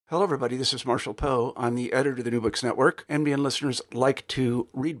Hello, everybody. This is Marshall Poe. I'm the editor of the New Books Network. NBN listeners like to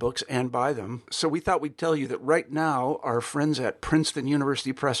read books and buy them. So we thought we'd tell you that right now, our friends at Princeton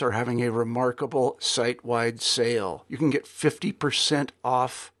University Press are having a remarkable site-wide sale. You can get 50%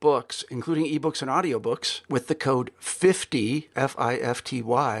 off books, including ebooks and audiobooks, with the code 50,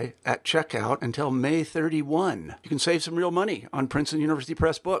 F-I-F-T-Y, at checkout until May 31. You can save some real money on Princeton University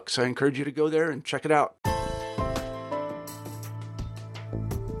Press books. I encourage you to go there and check it out.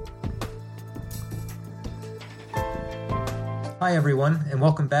 Hi, everyone, and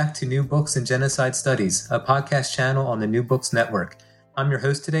welcome back to New Books and Genocide Studies, a podcast channel on the New Books Network. I'm your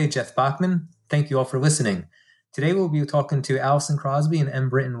host today, Jeff Bachman. Thank you all for listening. Today, we'll be talking to Alison Crosby and M.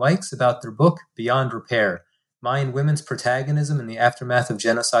 Britton Wykes about their book, Beyond Repair, Mayan Women's Protagonism in the Aftermath of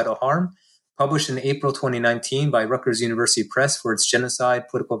Genocidal Harm, published in April 2019 by Rutgers University Press for its Genocide,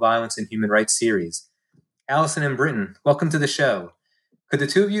 Political Violence, and Human Rights series. Alison and Britton, welcome to the show. Could the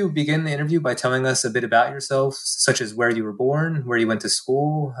two of you begin the interview by telling us a bit about yourselves, such as where you were born, where you went to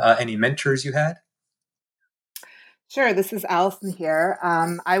school, any mentors you had? Sure, this is Alison here.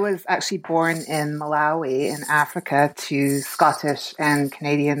 I was actually born in Malawi in Africa to Scottish and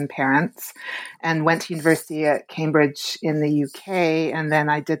Canadian parents and went to university at Cambridge in the UK, and then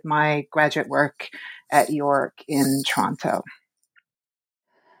I did my graduate work at York in Toronto.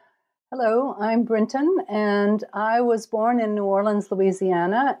 Hello, I'm Brinton, and I was born in New Orleans,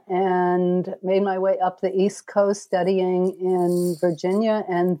 Louisiana, and made my way up the East Coast studying in Virginia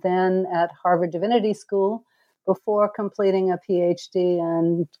and then at Harvard Divinity School before completing a PhD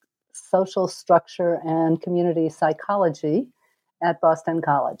in social structure and community psychology at Boston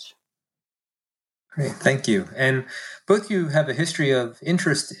College. Great, thank you. And both of you have a history of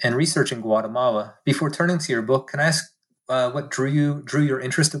interest and research in Guatemala. Before turning to your book, can I ask what drew your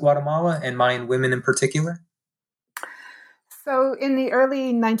interest in Guatemala and Mayan women in particular? So in the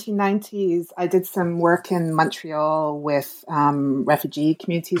early 1990s, I did some work in Montreal with refugee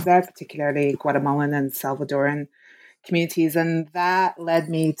communities there, particularly Guatemalan and Salvadoran communities. And that led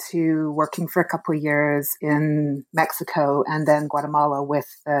me to working for a couple of years in Mexico and then Guatemala with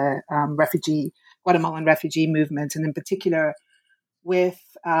the Guatemalan refugee movement, and in particular with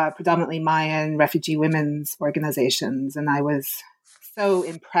predominantly Mayan refugee women's organizations. And I was so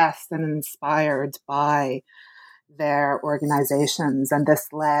impressed and inspired by their organizations. And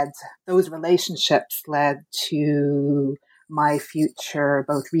those relationships led to my future,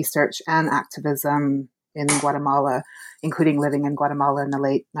 both research and activism in Guatemala, including living in Guatemala in the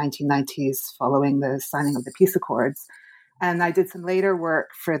late 1990s following the signing of the peace accords. And I did some later work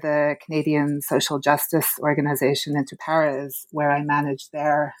for the Canadian social justice organization Inter Pares, where I managed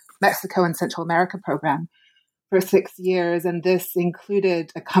their Mexico and Central America program for 6 years. And this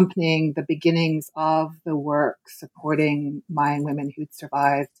included accompanying the beginnings of the work supporting Mayan women who'd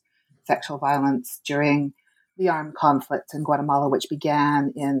survived sexual violence during the armed conflict in Guatemala, which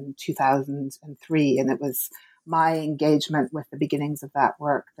began in 2003. And it was my engagement with the beginnings of that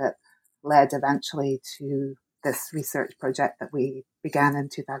work that led eventually to this research project that we began in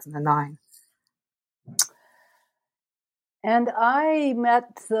 2009. And I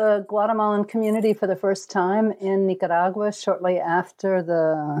met the Guatemalan community for the first time in Nicaragua shortly after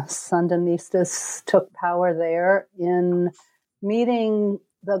the Sandinistas took power there, in meeting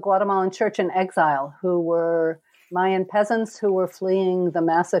the Guatemalan church in exile, who were Mayan peasants who were fleeing the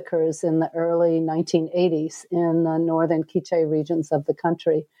massacres in the early 1980s in the northern Quiché regions of the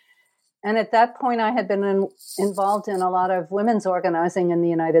country. And at that point, I had been involved in a lot of women's organizing in the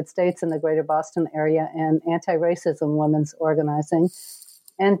United States in the greater Boston area and anti-racism women's organizing,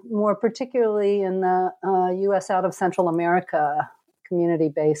 and more particularly in the U.S. out of Central America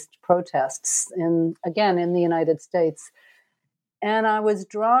community-based protests, in the United States. And I was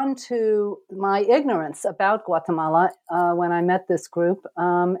drawn to my ignorance about Guatemala when I met this group,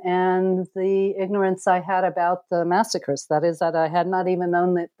 and the ignorance I had about the massacres. That is, that I had not even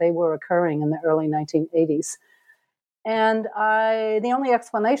known that they were occurring in the early 1980s. And the only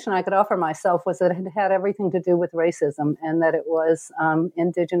explanation I could offer myself was that it had everything to do with racism, and that it was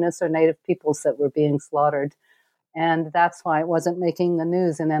indigenous or native peoples that were being slaughtered. And that's why it wasn't making the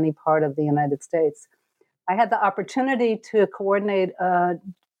news in any part of the United States. I had the opportunity to coordinate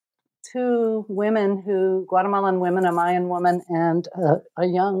two women Guatemalan women, a Mayan woman, and a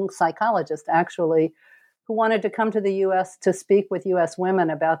young psychologist, actually, who wanted to come to the U.S. to speak with U.S. women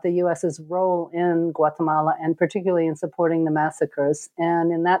about the U.S.'s role in Guatemala, and particularly in supporting the massacres.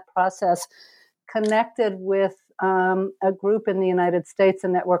 And in that process, connected with a group in the United States, a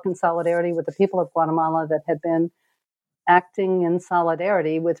network in solidarity with the people of Guatemala that had been acting in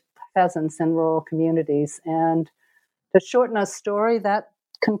solidarity with peasants in rural communities. And to shorten a story, that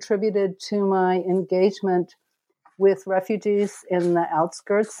contributed to my engagement with refugees in the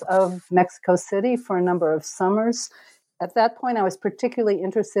outskirts of Mexico City for a number of summers. At that point, I was particularly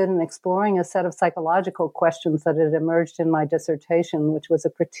interested in exploring a set of psychological questions that had emerged in my dissertation, which was a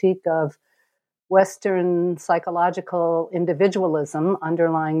critique of Western psychological individualism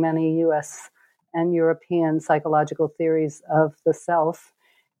underlying many U.S. and European psychological theories of the self.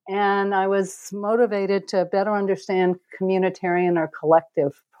 And I was motivated to better understand communitarian or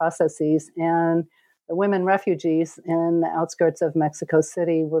collective processes. And the women refugees in the outskirts of Mexico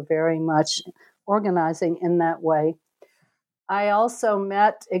City were very much organizing in that way. I also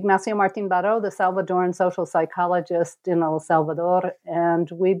met Ignacio Martín Baró, the Salvadoran social psychologist in El Salvador,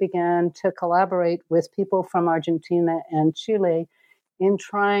 and we began to collaborate with people from Argentina and Chile in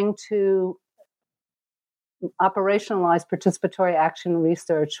trying to operationalize participatory action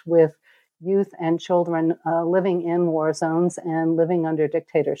research with youth and children living in war zones and living under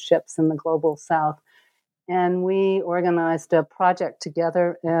dictatorships in the global South. And we organized a project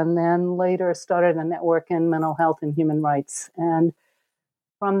together and then later started a network in mental health and human rights. And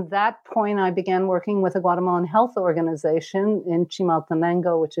from that point, I began working with a Guatemalan health organization in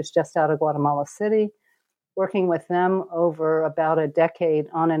Chimaltenango, which is just out of Guatemala City, working with them over about a decade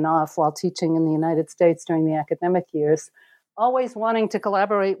on and off while teaching in the United States during the academic years, always wanting to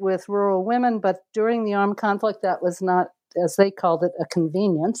collaborate with rural women. But during the armed conflict, that was not, as they called it, a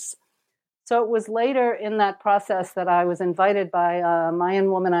convenience. So it was later in that process that I was invited by a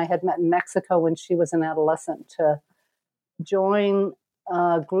Mayan woman I had met in Mexico when she was an adolescent to join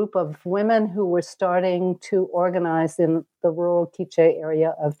a group of women who were starting to organize in the rural Quiche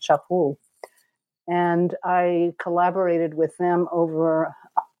area of Chapul. And I collaborated with them over,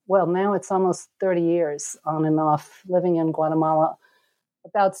 well, now it's almost 30 years on and off, living in Guatemala,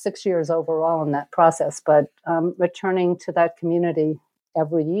 about 6 years overall in that process, but returning to that community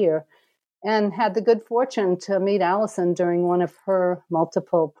every year. And had the good fortune to meet Allison during one of her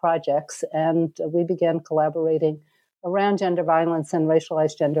multiple projects. And we began collaborating around gender violence and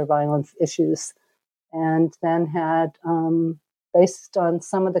racialized gender violence issues. And then had, based on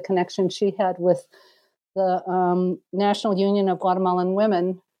some of the connections she had with the National Union of Guatemalan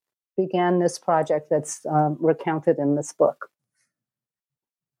Women, began this project that's recounted in this book.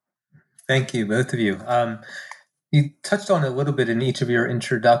 Thank you, both of you. You touched on it a little bit in each of your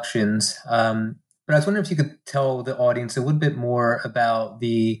introductions, but I was wondering if you could tell the audience a little bit more about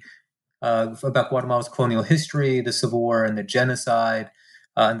about Guatemala's colonial history, the Civil War, and the genocide,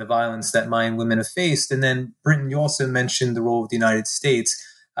 and the violence that Mayan women have faced. And then, Brinton, you also mentioned the role of the United States.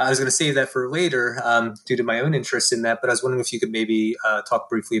 I was going to save that for later due to my own interest in that, but I was wondering if you could maybe talk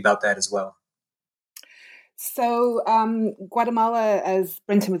briefly about that as well. So Guatemala, as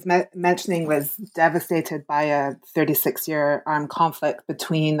Brinton was mentioning, was devastated by a 36-year armed conflict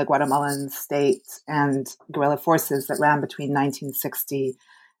between the Guatemalan state and guerrilla forces that ran between 1960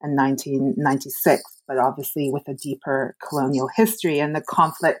 and 1996, but obviously with a deeper colonial history. And the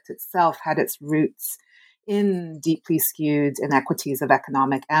conflict itself had its roots in deeply skewed inequities of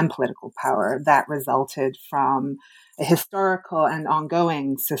economic and political power that resulted from a historical and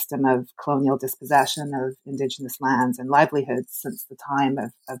ongoing system of colonial dispossession of indigenous lands and livelihoods since the time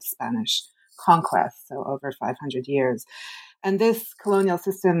of Spanish conquest, so over 500 years. And this colonial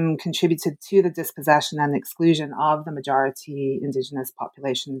system contributed to the dispossession and exclusion of the majority indigenous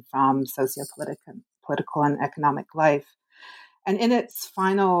population from socio-political and economic life. And in its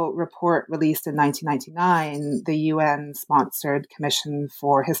final report released in 1999, the UN-sponsored Commission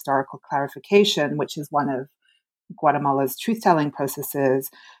for Historical Clarification, which is one of Guatemala's truth-telling processes,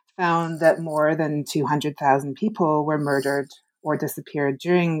 found that more than 200,000 people were murdered or disappeared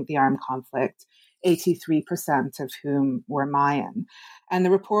during the armed conflict, 83% of whom were Mayan. And the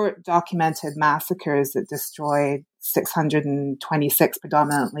report documented massacres that destroyed 626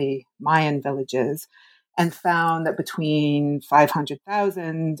 predominantly Mayan villages and found that between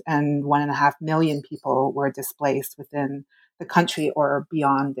 500,000 and 1.5 million people were displaced within the country or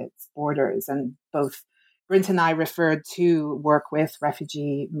beyond its borders. And both Brint and I referred to work with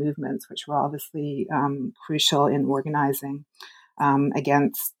refugee movements, which were obviously crucial in organizing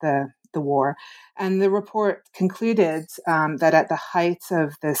against the war. And the report concluded that at the height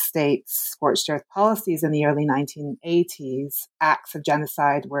of the state's scorched earth policies in the early 1980s, acts of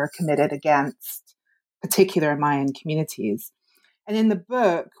genocide were committed against particular Mayan communities. And in the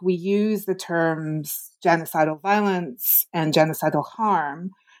book, we use the terms genocidal violence and genocidal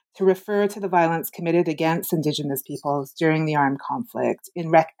harm to refer to the violence committed against indigenous peoples during the armed conflict in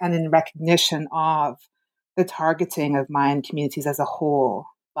recognition of the targeting of Mayan communities as a whole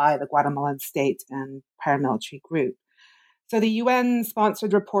by the Guatemalan state and paramilitary group. So the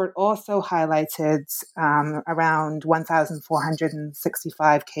UN-sponsored report also highlighted around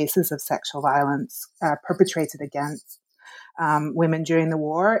 1,465 cases of sexual violence perpetrated against women during the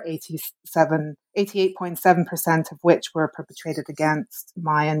war, 88.7% of which were perpetrated against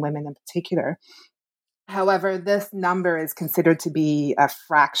Mayan women in particular. However, this number is considered to be a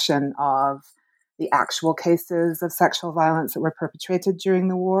fraction of the actual cases of sexual violence that were perpetrated during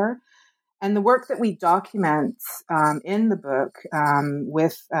the war. And the work that we document in the book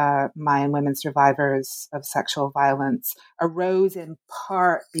with Mayan women survivors of sexual violence arose in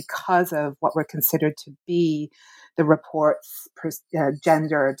part because of what were considered to be the report's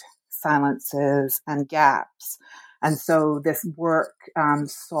gendered silences and gaps. And so this work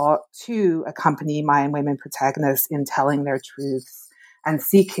sought to accompany Mayan women protagonists in telling their truths and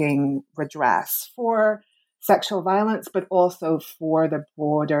seeking redress for sexual violence, but also for the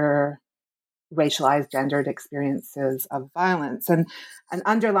broader racialized, gendered experiences of violence. And an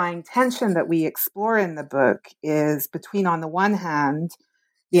underlying tension that we explore in the book is between, on the one hand,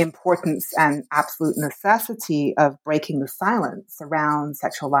 the importance and absolute necessity of breaking the silence around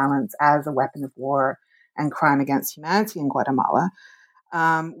sexual violence as a weapon of war and crime against humanity in Guatemala,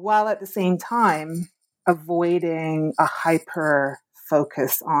 while at the same time avoiding a hyper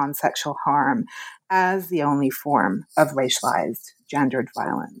focus on sexual harm as the only form of racialized, gendered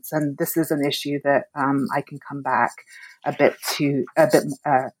violence. And this is an issue that I can come back a bit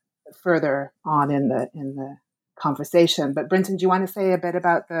further on in the conversation. But Brinton, do you want to say a bit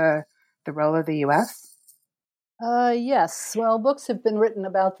about the role of the U.S.? Yes. Well, books have been written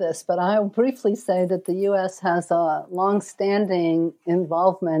about this, but I'll briefly say that the U.S. has a long-standing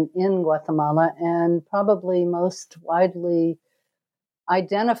involvement in Guatemala and probably most widely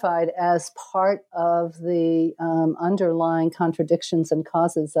identified as part of the underlying contradictions and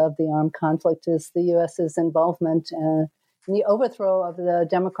causes of the armed conflict is the U.S.'s involvement in the overthrow of the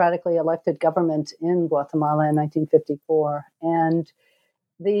democratically elected government in Guatemala in 1954 and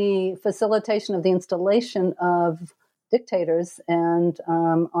the facilitation of the installation of dictators and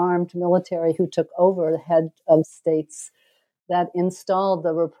armed military who took over the head of states that installed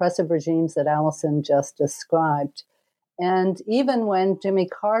the repressive regimes that Allison just described. And even when Jimmy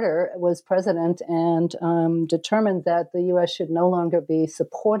Carter was president and determined that the U.S. should no longer be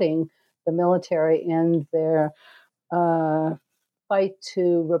supporting the military in their fight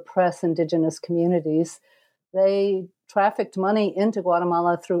to repress indigenous communities, they trafficked money into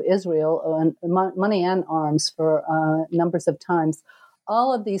Guatemala through Israel, money and arms for numbers of times.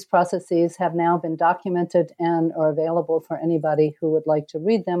 All of these processes have now been documented and are available for anybody who would like to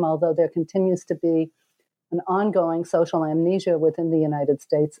read them, although there continues to be an ongoing social amnesia within the United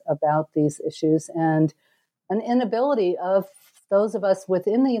States about these issues and an inability of those of us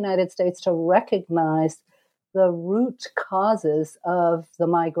within the United States to recognize the root causes of the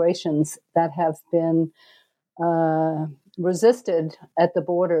migrations that have been resisted at the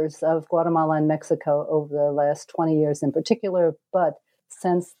borders of Guatemala and Mexico over the last 20 years in particular, but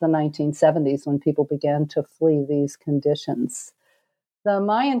since the 1970s when people began to flee these conditions. The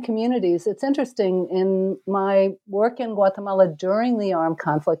Mayan communities, it's interesting, in my work in Guatemala during the armed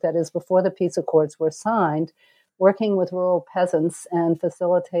conflict, that is before the peace accords were signed, working with rural peasants and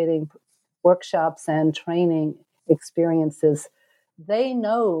facilitating workshops and training experiences, they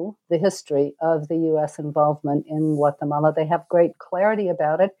know the history of the U.S. involvement in Guatemala. They have great clarity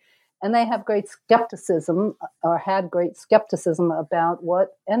about it, and they have great skepticism, or had great skepticism about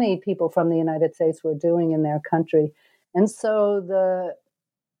what any people from the United States were doing in their country. And so the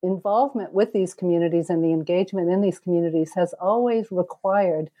involvement with these communities and the engagement in these communities has always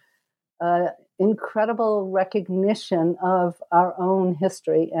required incredible recognition of our own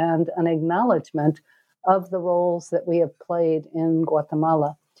history and an acknowledgement of the roles that we have played in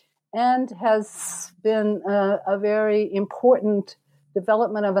Guatemala, and has been a very important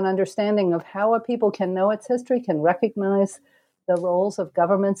development of an understanding of how a people can know its history, can recognize the roles of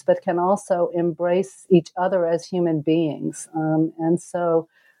governments, but can also embrace each other as human beings. And so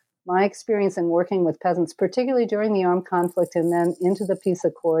my experience in working with peasants, particularly during the armed conflict and then into the peace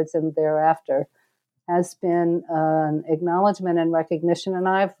accords and thereafter, has been an acknowledgement and recognition. And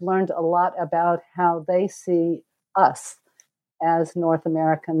I've learned a lot about how they see us as North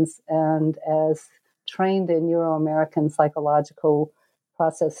Americans and as trained in Euro-American psychological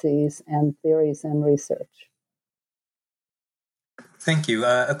processes and theories and research. Thank you.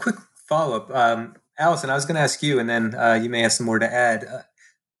 A quick follow-up. Allison, I was going to ask you, and then you may have some more to add.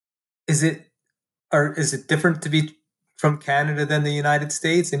 Is it different to be from Canada than the United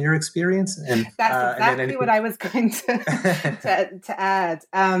States in your experience? And that's exactly what I was going to add.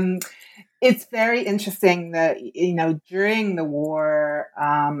 It's very interesting that, during the war,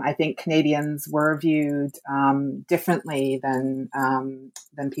 I think Canadians were viewed differently than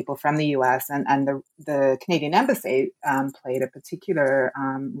people from the U.S. and the Canadian Embassy played a particular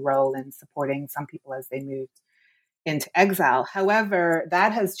role in supporting some people as they moved into exile. However,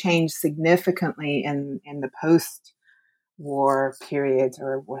 that has changed significantly in the post-war period,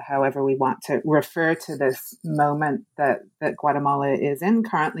 or however we want to refer to this moment that Guatemala is in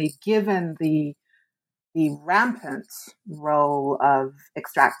currently, given the rampant role of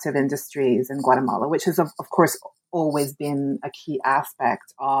extractive industries in Guatemala, which has, of course, always been a key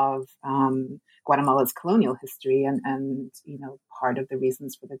aspect of Guatemala's colonial history and part of the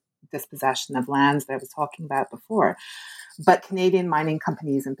reasons for the dispossession of lands that I was talking about before. But Canadian mining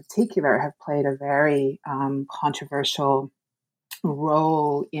companies in particular have played a very controversial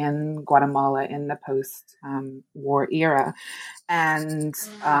role in Guatemala in the post-war era, and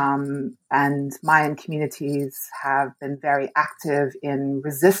Mayan communities have been very active in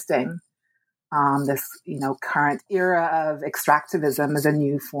resisting this, current era of extractivism as a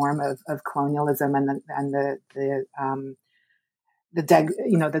new form of colonialism, and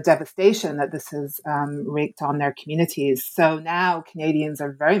the devastation that this has wreaked on their communities. So now Canadians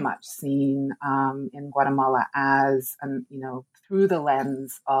are very much seen in Guatemala as, through the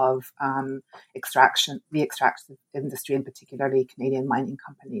lens of the extractive industry, and particularly Canadian mining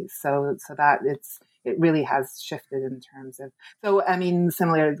companies. So that it really has shifted in terms of. So I mean,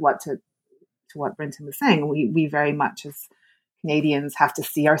 similar to what Brenton was saying, we very much as Canadians have to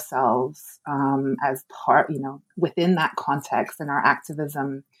see ourselves as part, within that context, and our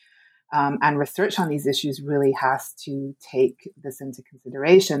activism and research on these issues really has to take this into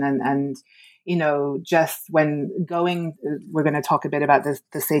consideration. And just when we're going to talk a bit about the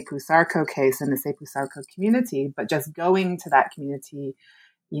Sepu Sarco case and the Sepu Sarco community, but just going to that community,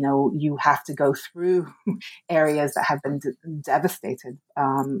 you have to go through areas that have been devastated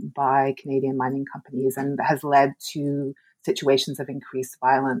by Canadian mining companies, and that has led to situations of increased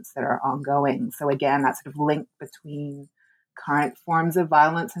violence that are ongoing. So again, that sort of link between current forms of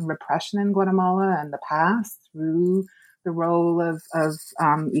violence and repression in Guatemala and the past through the role of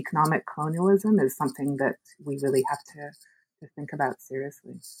economic colonialism is something that we really have to think about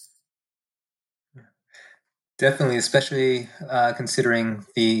seriously. Definitely, especially considering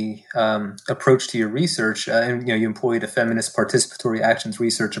the approach to your research, and you employed a feminist participatory actions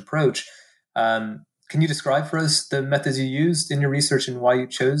research approach. Can you describe for us the methods you used in your research and why you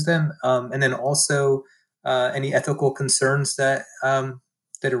chose them, and then also any ethical concerns that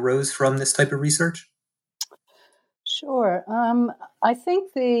arose from this type of research? Sure. I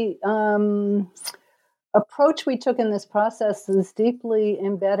think the approach we took in this process is deeply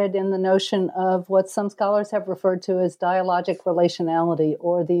embedded in the notion of what some scholars have referred to as dialogic relationality,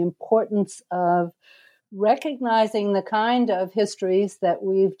 or the importance of recognizing the kind of histories that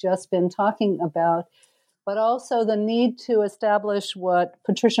we've just been talking about, but also the need to establish what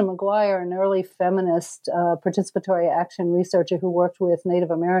Patricia McGuire, an early feminist participatory action researcher who worked with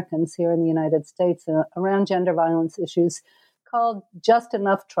Native Americans here in the United States around gender violence issues, called just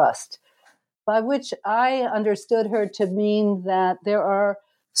enough trust, by which I understood her to mean that there are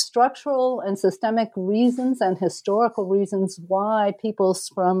structural and systemic reasons and historical reasons why peoples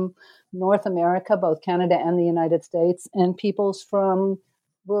from North America, both Canada and the United States, and peoples from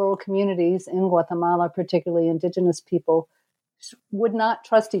rural communities in Guatemala, particularly indigenous people, would not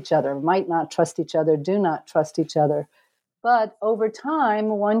trust each other, might not trust each other, do not trust each other. But over time,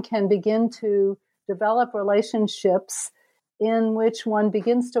 one can begin to develop relationships in which one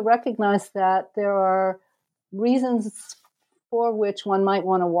begins to recognize that there are reasons for which one might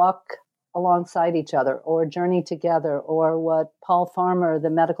want to walk alongside each other or journey together, or what Paul Farmer, the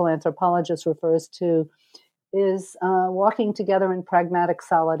medical anthropologist, refers to is walking together in pragmatic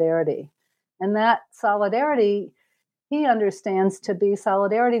solidarity. And that solidarity, he understands to be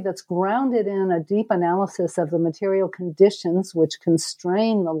solidarity that's grounded in a deep analysis of the material conditions which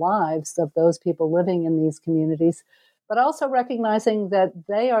constrain the lives of those people living in these communities, but also recognizing that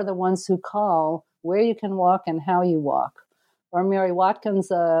they are the ones who call where you can walk and how you walk. Or Mary Watkins,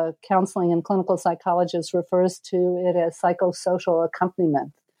 a counseling and clinical psychologist, refers to it as psychosocial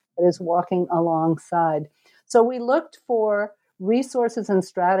accompaniment, that is walking alongside. So we looked for resources and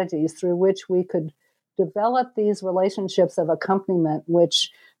strategies through which we could develop these relationships of accompaniment,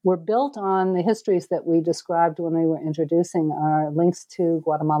 which were built on the histories that we described when we were introducing our links to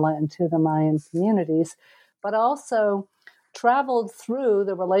Guatemala and to the Mayan communities, but also traveled through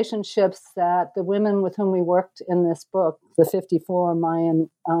the relationships that the women with whom we worked in this book, the 54 Mayan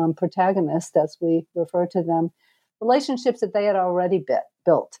protagonists, as we refer to them, relationships that they had already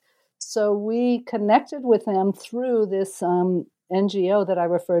built. So we connected with them through this NGO that I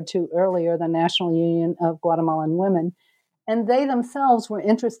referred to earlier, the National Union of Guatemalan Women. And they themselves were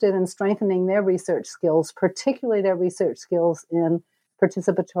interested in strengthening their research skills, particularly their research skills in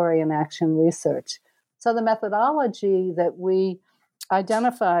participatory and action research. So the methodology that we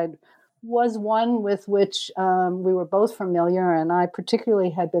identified was one with which we were both familiar, and I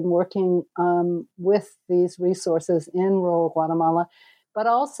particularly had been working with these resources in rural Guatemala, but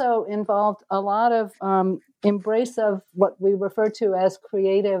also involved a lot of embrace of what we refer to as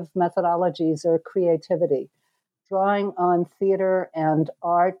creative methodologies or creativity, drawing on theater and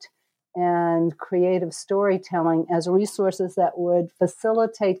art and creative storytelling as resources that would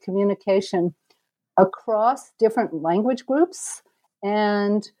facilitate communication across different language groups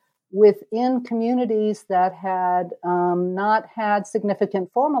and within communities that had not had significant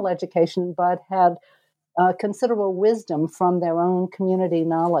formal education, but had considerable wisdom from their own community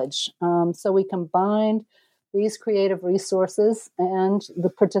knowledge. So we combined these creative resources and the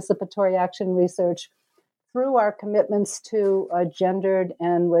participatory action research through our commitments to a gendered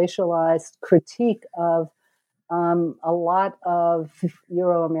and racialized critique of a lot of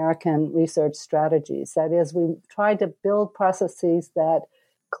Euro-American research strategies. That is, we tried to build processes that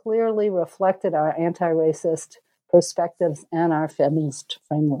clearly reflected our anti-racist perspectives and our feminist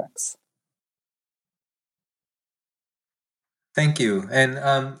frameworks. Thank you. And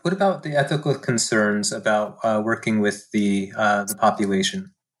what about the ethical concerns about working with the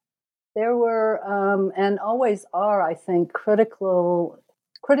population? There were, and always are, I think,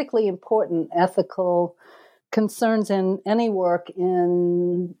 critically important ethical concerns in any work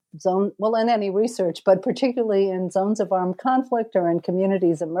in any research, but particularly in zones of armed conflict or in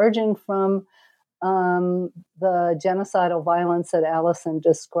communities emerging from the genocidal violence that Alison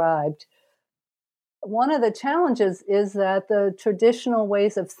described. One of the challenges is that the traditional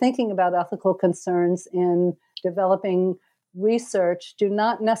ways of thinking about ethical concerns in developing research do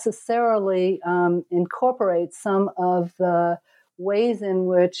not necessarily incorporate some of the ways in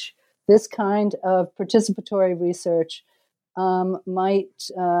which this kind of participatory research might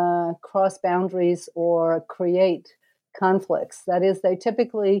cross boundaries or create conflicts. That is, they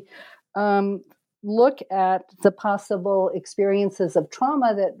typically look at the possible experiences of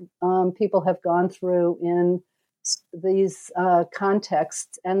trauma that people have gone through in these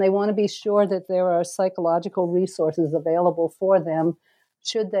contexts, and they want to be sure that there are psychological resources available for them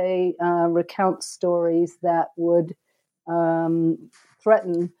should they recount stories that would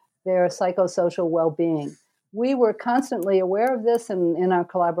threaten their psychosocial well-being. We were constantly aware of this, and in our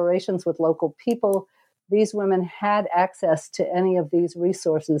collaborations with local people, these women had access to any of these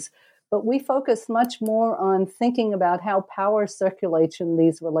resources. But we focused much more on thinking about how power circulates in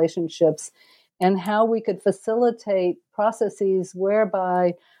these relationships and how we could facilitate processes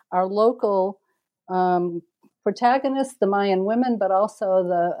whereby our local protagonists, the Mayan women, but also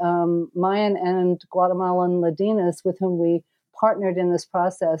the Mayan and Guatemalan Ladinas with whom we partnered in this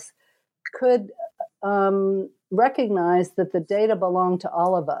process, could recognize that the data belonged to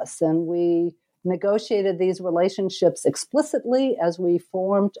all of us. And we negotiated these relationships explicitly as we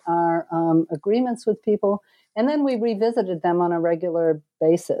formed our agreements with people, and then we revisited them on a regular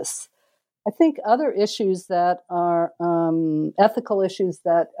basis. I think other issues that are ethical issues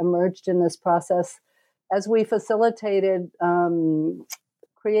that emerged in this process as we facilitated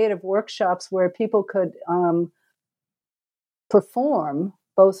creative workshops where people could perform,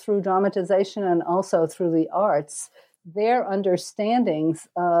 both through dramatization and also through the arts, their understandings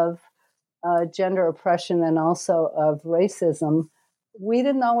of gender oppression and also of racism. We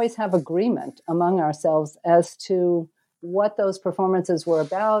didn't always have agreement among ourselves as to what those performances were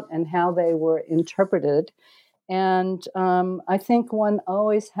about and how they were interpreted. And I think one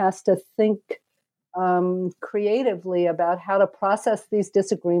always has to think creatively about how to process these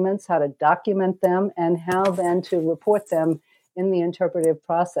disagreements, how to document them, and how then to report them in the interpretive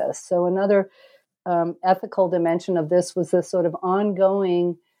process. So another ethical dimension of this was this sort of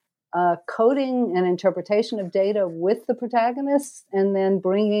ongoing coding and interpretation of data with the protagonists, and then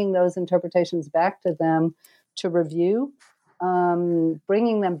bringing those interpretations back to them to review,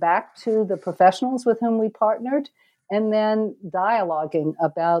 bringing them back to the professionals with whom we partnered, and then dialoguing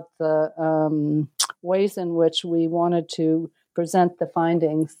about the ways in which we wanted to present the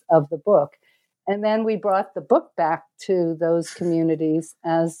findings of the book. And then we brought the book back to those communities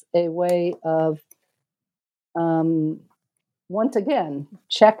as a way of once again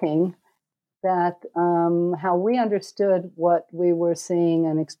checking that how we understood what we were seeing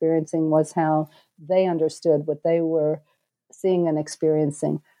and experiencing was how they understood what they were seeing and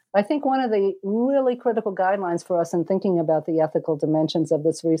experiencing. I think one of the really critical guidelines for us in thinking about the ethical dimensions of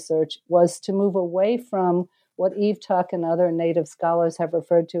this research was to move away from what Eve Tuck and other Native scholars have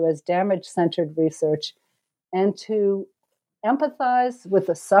referred to as damage-centered research, and to empathize with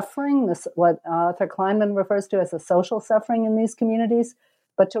the suffering, what Arthur Kleinman refers to as the social suffering in these communities,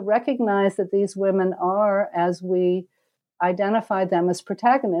 but to recognize that these women are, as we identify them as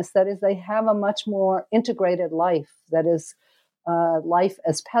protagonists, that is, they have a much more integrated life, that is, life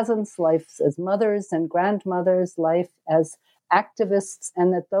as peasants, life as mothers and grandmothers, life as activists,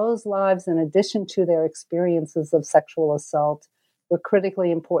 and that those lives, in addition to their experiences of sexual assault, were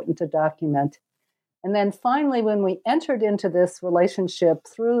critically important to document. And then finally, when we entered into this relationship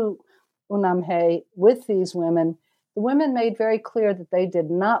through Unamhe with these women, the women made very clear that they did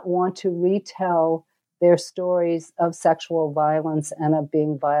not want to retell their stories of sexual violence and of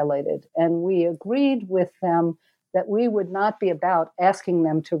being violated. And we agreed with them that we would not be about asking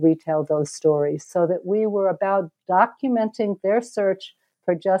them to retell those stories, so that we were about documenting their search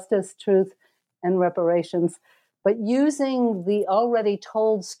for justice, truth, and reparations, but using the already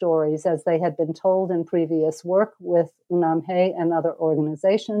told stories as they had been told in previous work with Unamhe and other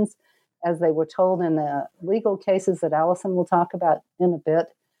organizations, as they were told in the legal cases that Allison will talk about in a bit,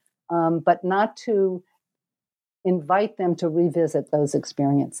 but not to invite them to revisit those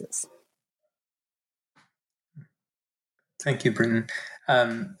experiences. Thank you, Britton.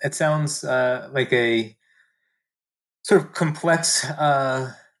 It sounds like a sort of complex,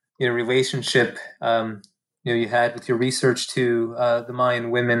 relationship you had with your research to the Mayan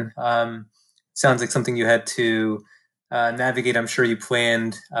women. Sounds like something you had to navigate. I'm sure you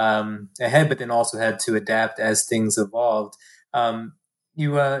planned ahead, but then also had to adapt as things evolved.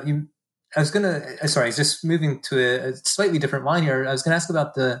 Just moving to a slightly different line here. I was going to ask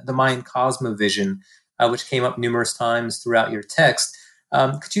about the Mayan cosmovision, which came up numerous times throughout your text.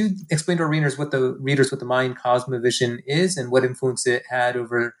 Could you explain to our readers what the Mayan cosmovision is and what influence it had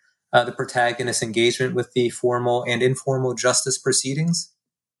over the protagonist's engagement with the formal and informal justice proceedings?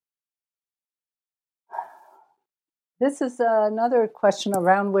 This is another question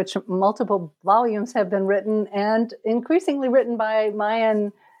around which multiple volumes have been written, and increasingly written by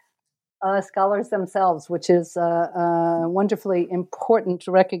Mayan scholars themselves, which is a wonderfully important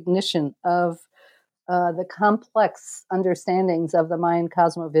recognition of the complex understandings of the Mayan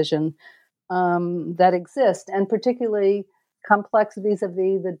cosmovision that exist, and particularly complex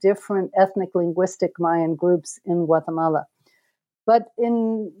vis-a-vis the different ethnic linguistic Mayan groups in Guatemala. But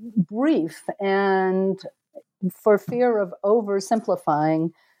in brief, and for fear of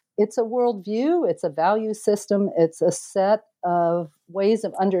oversimplifying, it's a worldview, it's a value system, it's a set of ways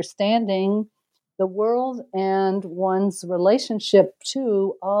of understanding the world and one's relationship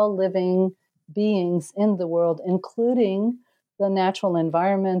to all living beings in the world, including the natural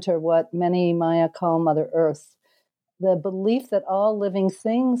environment, or what many Maya call Mother Earth. The belief that all living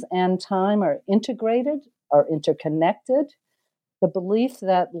things and time are integrated, are interconnected. The belief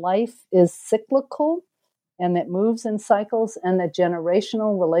that life is cyclical and that moves in cycles, and that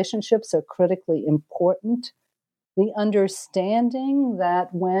generational relationships are critically important. The understanding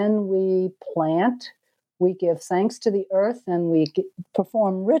that when we plant, we give thanks to the earth, and we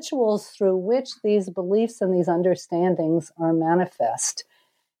perform rituals through which these beliefs and these understandings are manifest.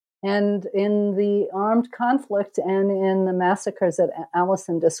 And in the armed conflict and in the massacres that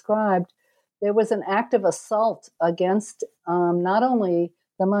Allison described, there was an active assault against not only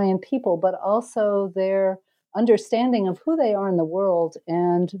the Mayan people, but also their understanding of who they are in the world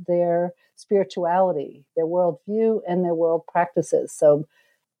and their spirituality, their worldview, and their world practices. So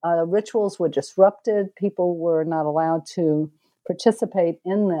rituals were disrupted. People were not allowed to participate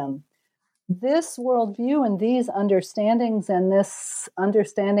in them. This worldview and these understandings and this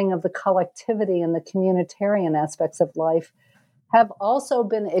understanding of the collectivity and the communitarian aspects of life have also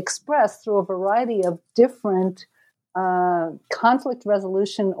been expressed through a variety of different conflict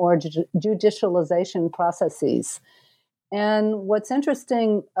resolution or judicialization processes. And what's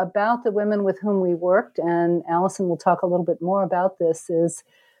interesting about the women with whom we worked, and Allison will talk a little bit more about this, is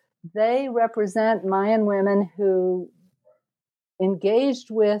they represent Mayan women who engaged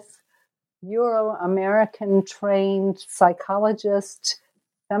with Euro-American trained psychologists,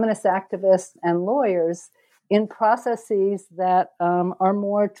 feminist activists, and lawyers in processes that are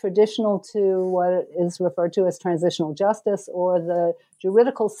more traditional to what is referred to as transitional justice, or the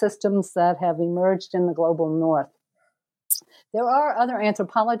juridical systems that have emerged in the global north. There are other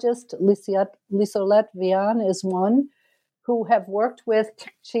anthropologists. Lisolette Vian is one, who have worked with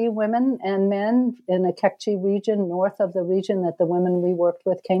Kekchi women and men in the Kekchi region, north of the region that the women we worked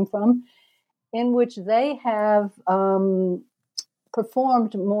with came from, in which they have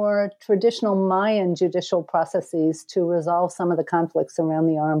performed more traditional Mayan judicial processes to resolve some of the conflicts around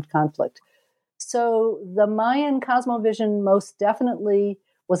the armed conflict. So the Mayan cosmovision most definitely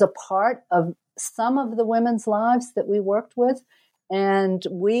was a part of some of the women's lives that we worked with, and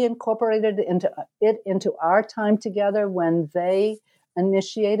we incorporated it into our time together when they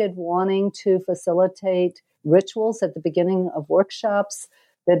initiated wanting to facilitate rituals at the beginning of workshops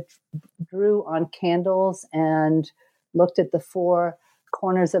that drew on candles and looked at the four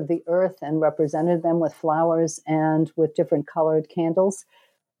corners of the earth and represented them with flowers and with different colored candles.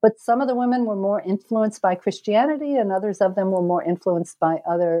 But some of the women were more influenced by Christianity and others of them were more influenced by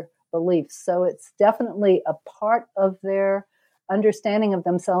other beliefs. So it's definitely a part of their understanding of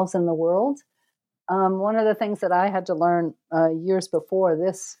themselves in the world. One of the things that I had to learn years before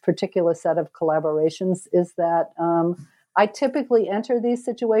this particular set of collaborations is that I typically enter these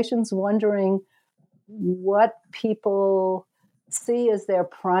situations wondering what people see as their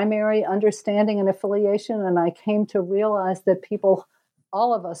primary understanding and affiliation. And I came to realize that people,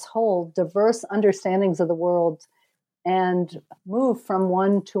 all of us, hold diverse understandings of the world and move from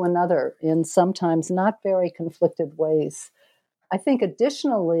one to another in sometimes not very conflicted ways. I think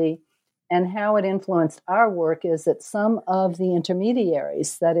additionally, and how it influenced our work, is that some of the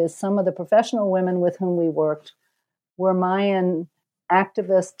intermediaries, that is, some of the professional women with whom we worked, were Mayan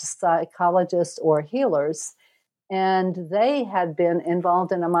activists, psychologists, or healers, and they had been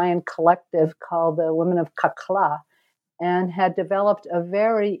involved in a Mayan collective called the Women of Kakla, and had developed a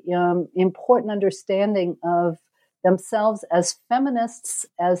very important understanding of themselves as feminists,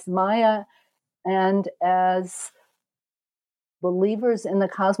 as Maya, and as believers in the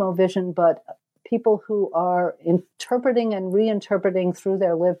cosmovision, but people who are interpreting and reinterpreting through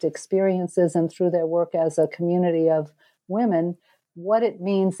their lived experiences and through their work as a community of women what it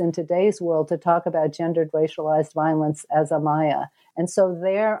means in today's world to talk about gendered racialized violence as a Maya. And so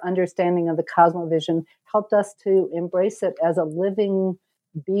their understanding of the cosmovision helped us to embrace it as a living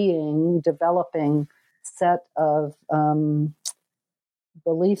being, developing set of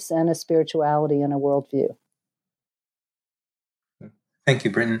beliefs and a spirituality and a worldview. Thank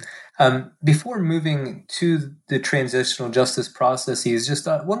you, Britton. Before moving to the transitional justice processes, just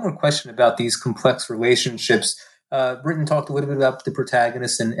one more question about these complex relationships. Britton talked a little bit about the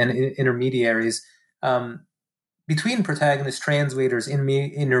protagonists and intermediaries. Between protagonists, translators,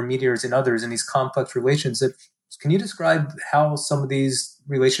 intermediaries, and others in these complex relationships, can you describe how some of these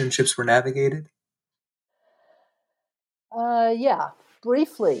relationships were navigated? Yeah,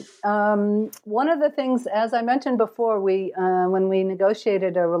 briefly. One of the things, as I mentioned before, when we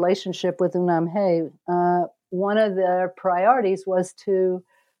negotiated a relationship with UNAMHE, one of their priorities was to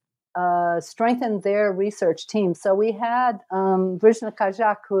strengthen their research team. So we had Brijna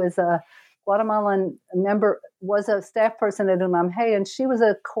Kajak, who is a Guatemalan member, was a staff person at UNAMHE, and she was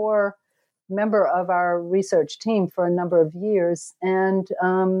a core member of our research team for a number of years. And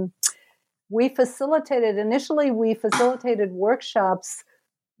we facilitated workshops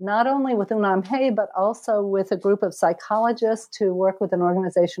not only with UNAMHE, but also with a group of psychologists who work with an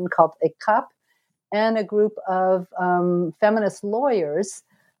organization called ECAP, and a group of feminist lawyers.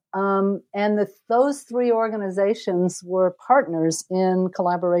 Those three organizations were partners in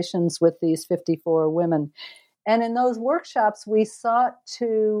collaborations with these 54 women. And in those workshops, we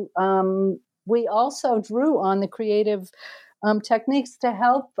also drew on the creative techniques to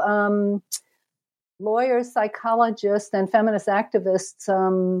help lawyers, psychologists, and feminist activists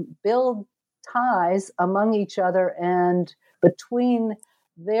build ties among each other and between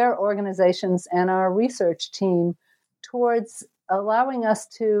their organizations and our research team towards allowing us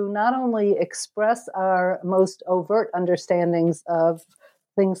to not only express our most overt understandings of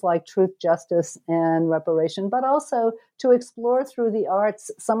things like truth, justice, and reparation, but also to explore through the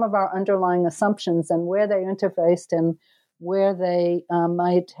arts some of our underlying assumptions and where they interfaced and where they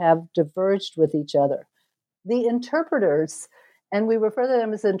might have diverged with each other. The interpreters, and we refer to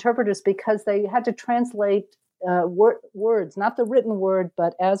them as interpreters because they had to translate words, not the written word,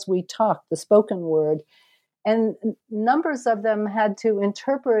 but as we talk, the spoken word. And numbers of them had to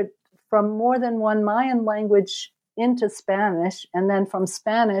interpret from more than one Mayan language into Spanish, and then from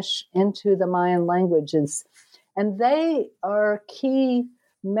Spanish into the Mayan languages. And they are key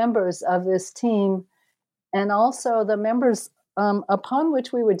members of this team, and also the members upon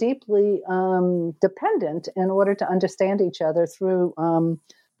which we were deeply dependent in order to understand each other through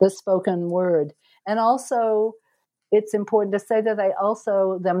the spoken word. And also it's important to say that they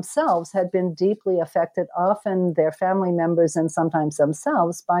also themselves had been deeply affected, often their family members and sometimes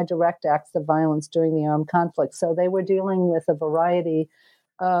themselves, by direct acts of violence during the armed conflict. So they were dealing with a variety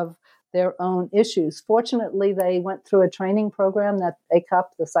of their own issues. Fortunately, they went through a training program that ACOP,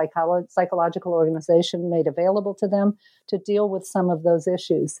 the psychological organization, made available to them to deal with some of those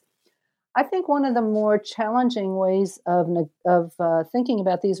issues. I think one of the more challenging ways of thinking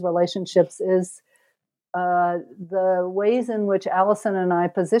about these relationships is the ways in which Allison and I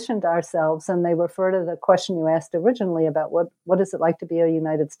positioned ourselves, and they refer to the question you asked originally about what is it like to be a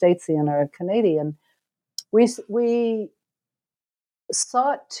United Statesian or a Canadian. We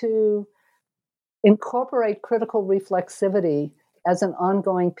sought to incorporate critical reflexivity as an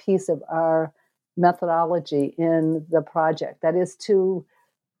ongoing piece of our methodology in the project. That is to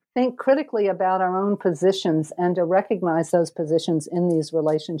think critically about our own positions and to recognize those positions in these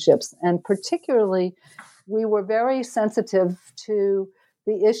relationships. And particularly, we were very sensitive to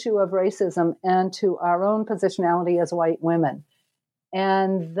the issue of racism and to our own positionality as white women.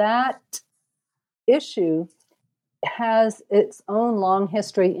 And that issue has its own long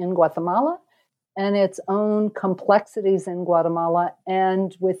history in Guatemala and its own complexities in Guatemala.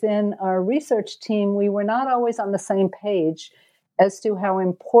 And within our research team, we were not always on the same page as to how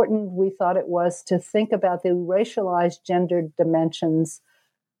important we thought it was to think about the racialized gendered dimensions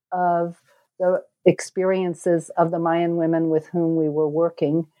of the experiences of the Mayan women with whom we were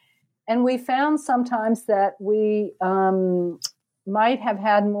working. And we found sometimes that we might have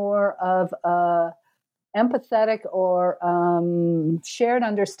had more of a empathetic or shared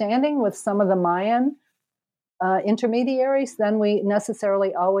understanding with some of the Mayan intermediaries than we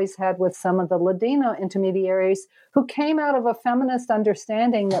necessarily always had with some of the Ladino intermediaries who came out of a feminist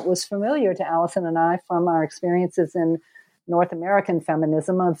understanding that was familiar to Allison and I from our experiences in North American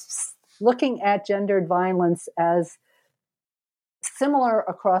feminism of looking at gendered violence as similar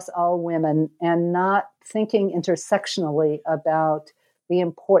across all women and not thinking intersectionally about the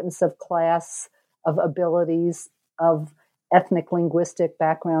importance of class, of abilities, of ethnic linguistic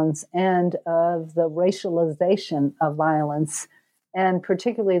backgrounds, and of the racialization of violence, and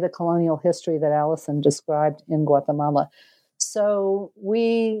particularly the colonial history that Allison described in Guatemala. So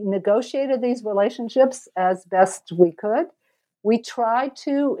we negotiated these relationships as best we could. We tried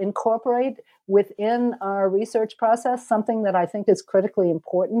to incorporate within our research process something that I think is critically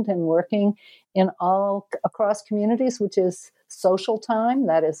important in working in all across communities, which is social time.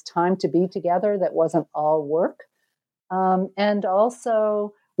 That is time to be together. That wasn't all work. And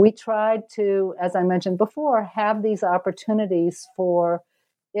also, we tried to, as I mentioned before, have these opportunities for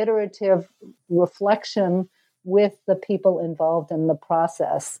iterative reflection with the people involved in the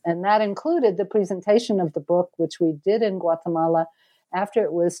process. And that included the presentation of the book, which we did in Guatemala after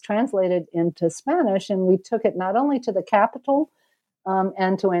it was translated into Spanish. And we took it not only to the capital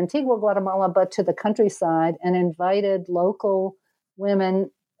and to Antigua, Guatemala, but to the countryside and invited local women,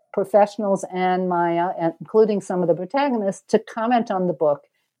 professionals, and Maya, including some of the protagonists, to comment on the book.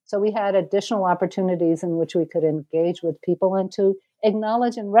 So we had additional opportunities in which we could engage with people and to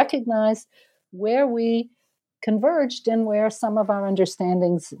acknowledge and recognize where we converged and where some of our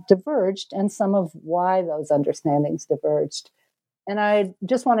understandings diverged and some of why those understandings diverged. And I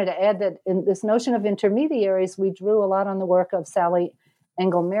just wanted to add that in this notion of intermediaries, we drew a lot on the work of Sally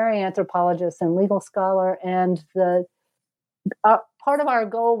Engle-Merry, anthropologist and legal scholar. And the part of our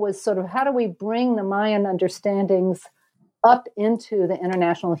goal was sort of how do we bring the Mayan understandings up into the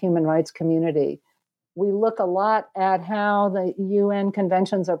international human rights community? We look a lot at how the UN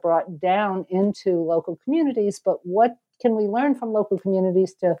conventions are brought down into local communities, but what can we learn from local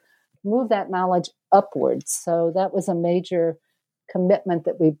communities to move that knowledge upwards? So that was a major commitment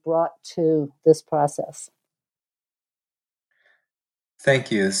that we brought to this process.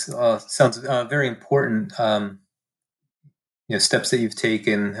 Thank you. This sounds very important. Steps that you've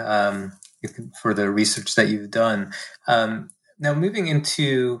taken for the research that you've done. Now, moving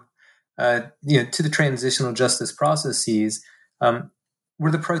into to the transitional justice processes,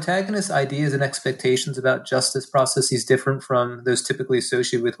 were the protagonist ideas and expectations about justice processes different from those typically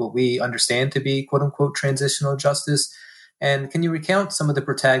associated with what we understand to be "quote unquote" transitional justice? And can you recount some of the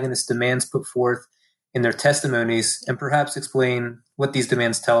protagonist demands put forth in their testimonies, and perhaps explain what these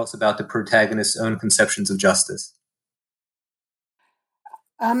demands tell us about the protagonist's own conceptions of justice?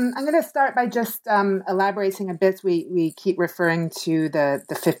 I'm going to start by just elaborating a bit. We keep referring to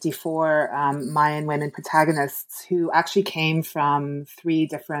the 54 Mayan women protagonists who actually came from 3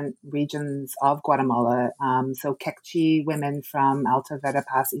 different regions of Guatemala. So Quechua women from Alta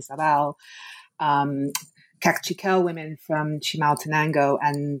Verapaz Isabel, Kaqchikel women from Chimaltenango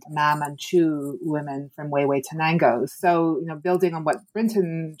and Ma Manchu women from Huehuetenango. So, building on what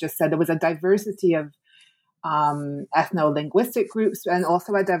Brinton just said, there was a diversity of ethno-linguistic groups and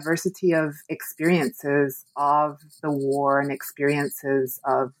also a diversity of experiences of the war and experiences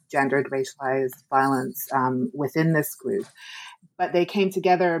of gendered racialized violence within this group. But they came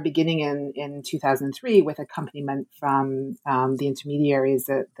together beginning in 2003 with accompaniment from the intermediaries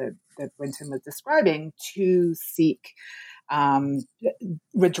that Brinton was describing to seek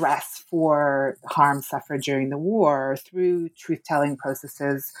redress for harm suffered during the war through truth-telling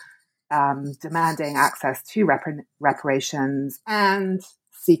processes, demanding access to reparations and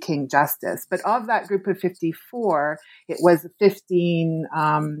seeking justice. But of that group of 54, it was 15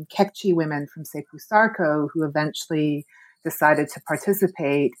 Kekchi women from Sepu Sarko who eventually decided to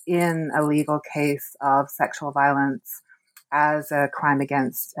participate in a legal case of sexual violence as a crime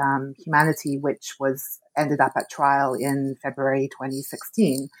against humanity, which ended up at trial in February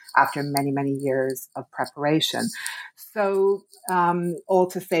 2016 after many, many years of preparation. So all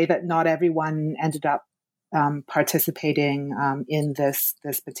to say that not everyone ended up participating in this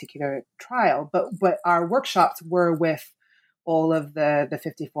particular trial, but our workshops were with all of the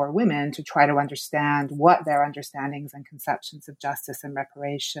 54 women to try to understand what their understandings and conceptions of justice and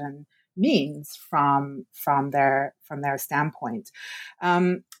reparation means from their standpoint.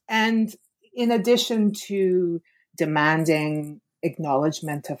 And in addition to demanding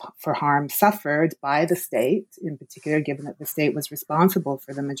acknowledgement for harm suffered by the state, in particular, given that the state was responsible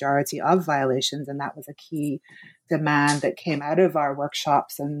for the majority of violations, and that was a key demand that came out of our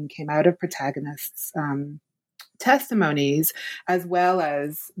workshops and came out of protagonists' testimonies, as well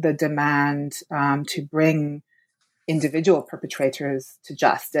as the demand to bring individual perpetrators to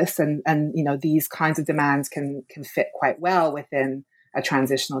justice. And these kinds of demands can fit quite well within a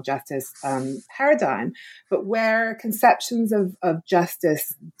transitional justice paradigm. But where conceptions of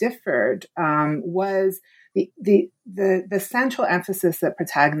justice differed was the central emphasis that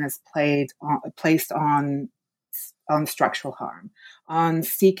protagonists placed on structural harm, on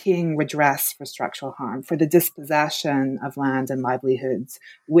seeking redress for structural harm, for the dispossession of land and livelihoods,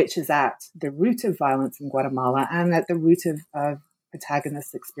 which is at the root of violence in Guatemala and at the root of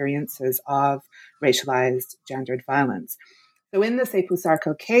protagonists' experiences of racialized gendered violence. So in the Sepu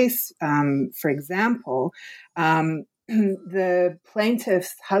Sarko case, for example, the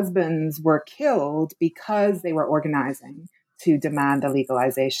plaintiffs' husbands were killed because they were organizing to demand the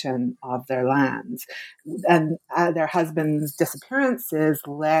legalization of their lands. And their husbands' disappearances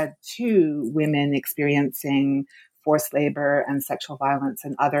led to women experiencing forced labor and sexual violence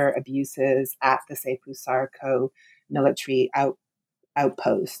and other abuses at the Sepu Sarko military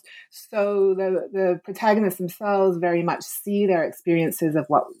outpost. So the protagonists themselves very much see their experiences of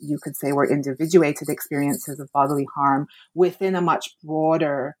what you could say were individuated experiences of bodily harm within a much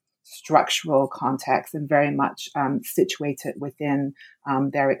broader structural context and very much situated within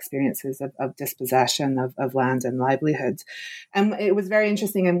their experiences of dispossession of land and livelihoods. And it was very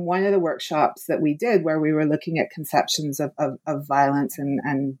interesting in one of the workshops that we did where we were looking at conceptions of violence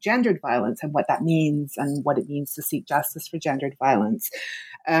and gendered violence and what that means and what it means to seek justice for gendered violence.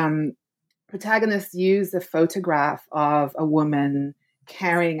 Protagonists used a photograph of a woman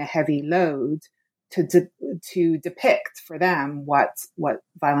carrying a heavy load to depict for them what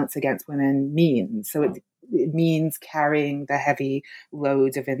violence against women means. So it means carrying the heavy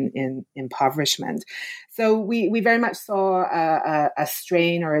load of impoverishment. So we very much saw a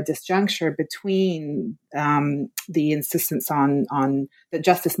strain or a disjuncture between the insistence on that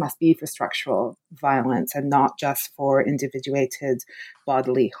justice must be for structural violence and not just for individuated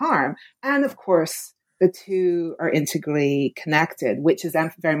bodily harm. And of course, the two are integrally connected, which is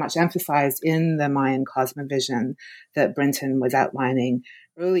very much emphasized in the Mayan cosmovision that Brinton was outlining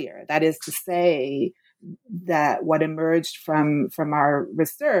earlier. That is to say that what emerged from our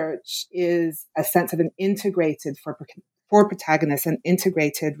research is a sense of an integrated, for protagonists, an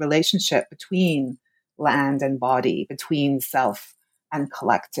integrated relationship between land and body, between self and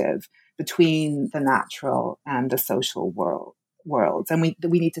collective, between the natural and the social worlds. And we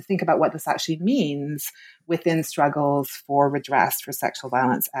need to think about what this actually means within struggles for redress for sexual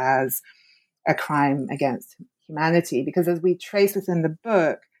violence as a crime against humanity. Because as we trace within the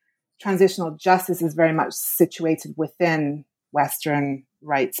book, transitional justice is very much situated within Western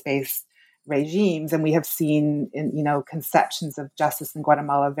rights-based regimes. And we have seen conceptions of justice in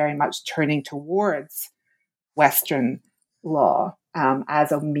Guatemala very much turning towards Western law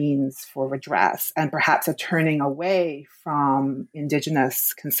as a means for redress, and perhaps a turning away from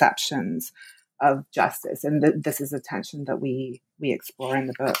indigenous conceptions of justice. And this is a tension that we explore in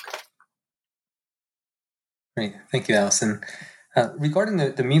the book. Great. Thank you, Allison. Regarding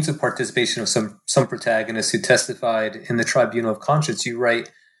the means of participation of some protagonists who testified in the Tribunal of Conscience, you write,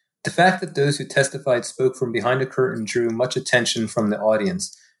 the fact that those who testified spoke from behind a curtain drew much attention from the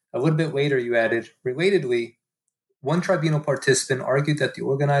audience. A little bit later, you added, relatedly, one tribunal participant argued that the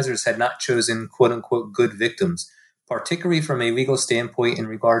organizers had not chosen quote-unquote good victims, particularly from a legal standpoint in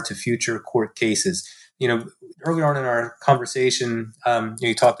regard to future court cases. Earlier on in our conversation,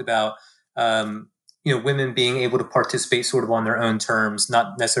 you talked about women being able to participate sort of on their own terms,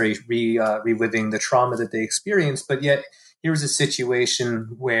 not necessarily reliving the trauma that they experienced, but yet here's a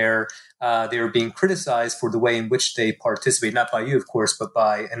situation where they were being criticized for the way in which they participate, not by you, of course, but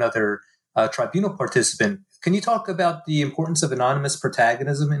by another tribunal participant. Can you talk about the importance of anonymous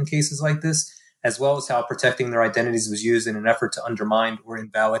protagonism in cases like this, as well as how protecting their identities was used in an effort to undermine or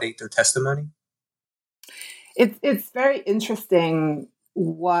invalidate their testimony? It's very interesting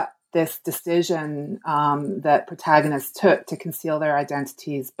what this decision that protagonists took to conceal their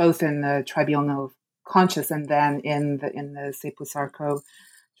identities, both in the Tribunal of Conscience and then in the Seipuu-Sarko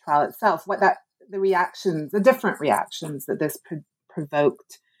trial itself. The different reactions that this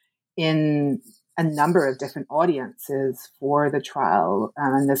provoked in a number of different audiences for the trial,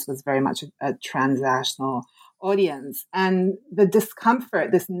 and this was very much a transnational audience, and the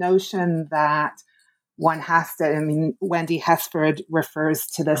discomfort, this notion that one has to, Wendy Hesford refers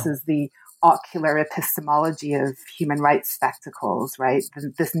to this as the ocular epistemology of human rights spectacles, right?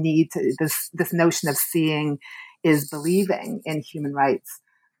 This notion of seeing is believing in human rights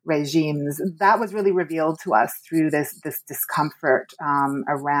regimes. That was really revealed to us through this discomfort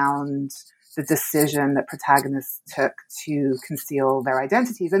around the decision that protagonists took to conceal their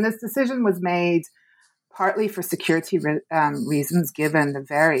identities. And this decision was made partly for security reasons, given the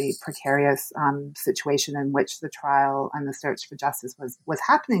very precarious situation in which the trial and the search for justice was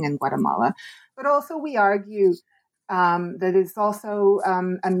happening in Guatemala. But also we argue that it's also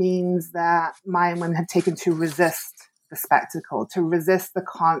a means that Mayan women have taken to resist the spectacle, to resist the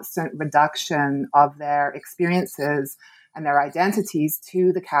constant reduction of their experiences and their identities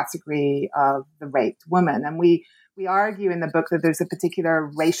to the category of the raped woman. And we argue in the book that there's a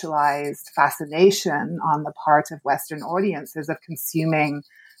particular racialized fascination on the part of Western audiences of consuming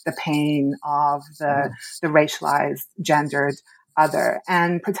the pain of the racialized, gendered other.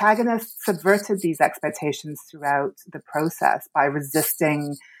 And protagonists subverted these expectations throughout the process by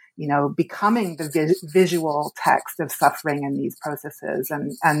resisting, becoming the visual text of suffering in these processes.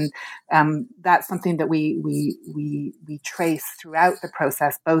 And that's something that we trace throughout the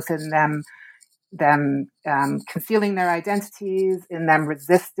process, both in them concealing their identities, in them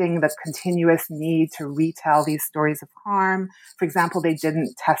resisting the continuous need to retell these stories of harm. For example, they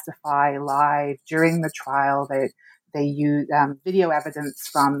didn't testify live during the trial. They used video evidence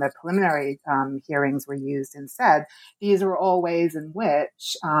from the preliminary hearings were used instead. These were all ways in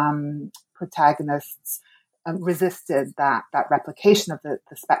which protagonists resisted that replication of the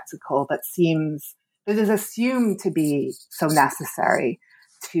spectacle that is assumed to be so necessary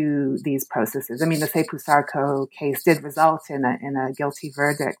to these processes. The Seipuu-Sarko case did result in a guilty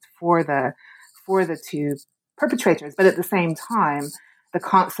verdict for the two perpetrators, but at the same time, the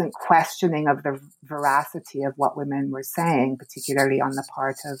constant questioning of the veracity of what women were saying, particularly on the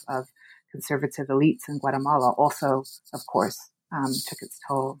part of conservative elites in Guatemala, also, of course, took its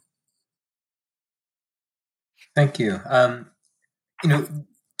toll. Thank you.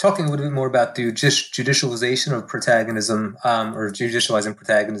 Talking a little bit more about the judicialization of protagonism, or judicializing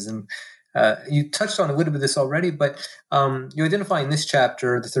protagonism, you touched on a little bit of this already, but you identify in this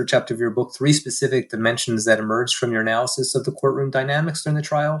chapter, the third chapter of your book, 3 specific dimensions that emerged from your analysis of the courtroom dynamics during the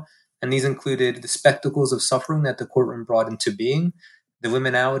trial. And these included the spectacles of suffering that the courtroom brought into being, the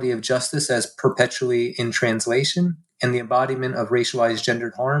liminality of justice as perpetually in translation, and the embodiment of racialized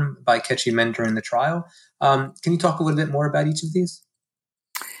gendered harm by Kechi men during the trial. Can you talk a little bit more about each of these?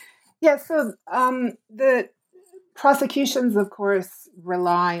 Yeah, so the prosecutions, of course,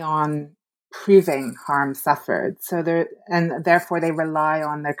 rely on proving harm suffered. And therefore they rely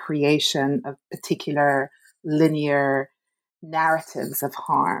on the creation of particular linear narratives of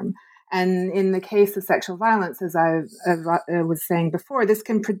harm. And in the case of sexual violence, as I was saying before, this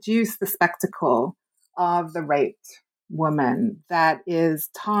can produce the spectacle of the raped woman that is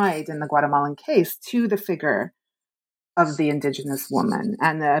tied in the Guatemalan case to the figure of the indigenous woman,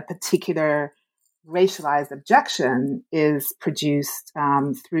 and a particular racialized objection is produced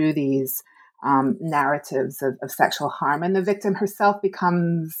through these narratives of sexual harm, and the victim herself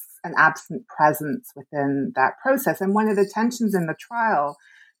becomes an absent presence within that process. And one of the tensions in the trial,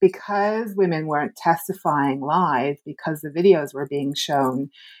 because women weren't testifying live, because the videos were being shown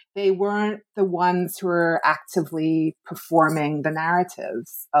they weren't the ones who were actively performing the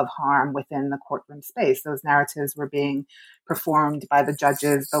narratives of harm within the courtroom space. Those narratives were being performed by the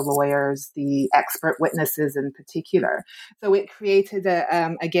judges, the lawyers, the expert witnesses in particular. So it created,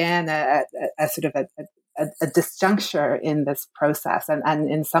 a sort of a disjuncture in this process,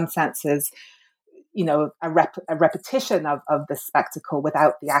 and in some senses, a repetition of the spectacle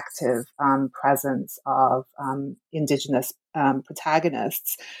without the active presence of Indigenous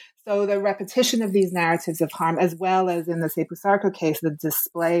protagonists. So the repetition of these narratives of harm, as well as in the Sepu Sarko case, the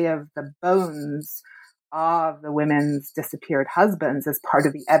display of the bones of the women's disappeared husbands as part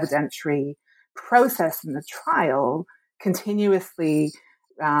of the evidentiary process in the trial, continuously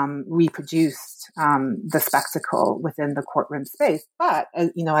reproduced the spectacle within the courtroom space. But,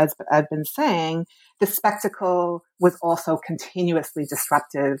 as I've been saying, the spectacle was also continuously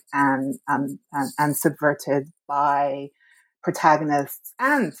disruptive and subverted by protagonists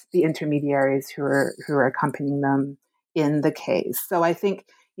and the intermediaries who are accompanying them in the case. So I think,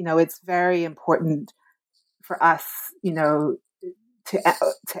 it's very important for us, to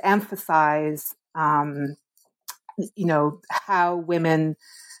emphasize, how women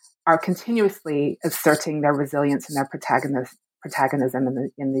are continuously asserting their resilience and their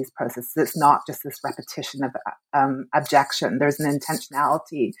protagonism in these processes. It's not just this repetition of objection. There's an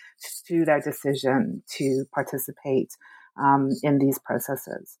intentionality to their decision to participate in these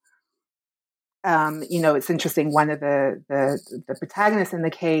processes. It's interesting. One of the protagonists in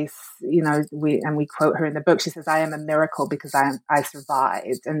the case, we quote her in the book. She says, "I am a miracle because I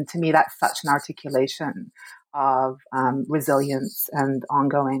survived." And to me, that's such an articulation of resilience and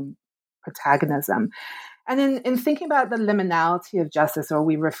ongoing protagonism. And in thinking about the liminality of justice, or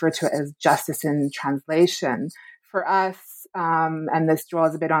we refer to it as justice in translation, for us, and this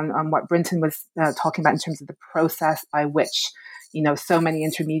draws a bit on what Brinton was talking about in terms of the process by which so many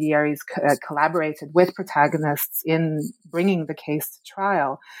intermediaries collaborated with protagonists in bringing the case to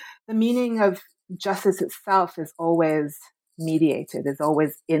trial. The meaning of justice itself is always mediated, is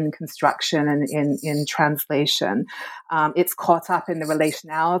always in construction and in translation. It's caught up in the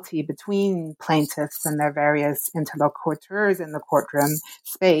relationality between plaintiffs and their various interlocutors in the courtroom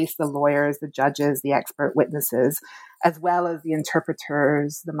space, the lawyers, the judges, the expert witnesses, as well as the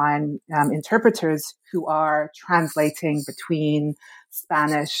interpreters, the Mayan interpreters who are translating between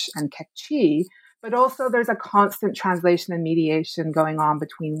Spanish and Quechua. But also there's a constant translation and mediation going on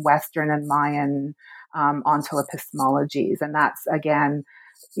between Western and Mayan onto epistemologies. And that's, again,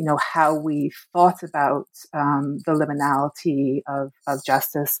 how we thought about the liminality of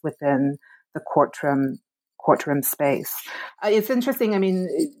justice within the courtroom space. It's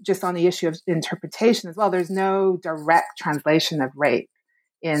interesting, just on the issue of interpretation as well, there's no direct translation of rape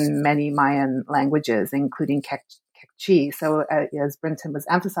in many Mayan languages, including Quechua. So as Brinton was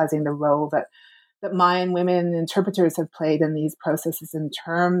emphasizing, the role that Mayan women interpreters have played in these processes in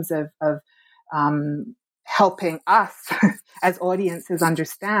terms of helping us as audiences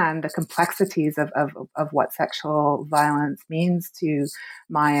understand the complexities of what sexual violence means to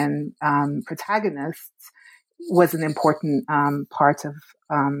Mayan protagonists was an important part of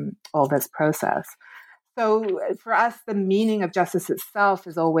all this process. So for us, the meaning of justice itself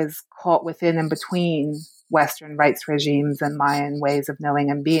is always caught within and between Western rights regimes and Mayan ways of knowing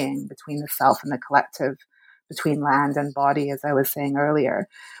and being, between the self and the collective, between land and body, as I was saying earlier.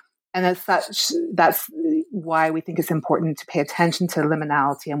 And as such, that's why we think it's important to pay attention to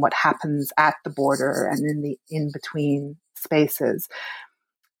liminality and what happens at the border and in the in-between spaces.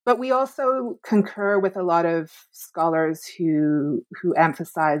 But we also concur with a lot of scholars who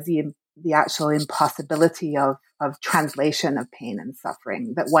emphasize the actual impossibility of translation of pain and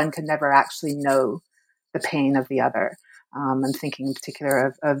suffering, that one can never actually know the pain of the other. I'm thinking in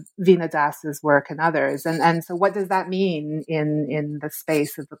particular of Veena Das's work and others. And so what does that mean in the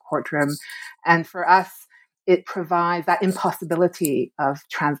space of the courtroom? And for us, it provides that impossibility of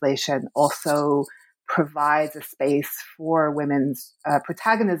translation also provides a space for women's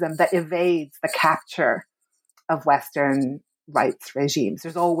protagonism that evades the capture of Western rights regimes.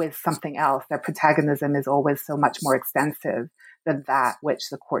 There's always something else. Their protagonism is always so much more extensive than that which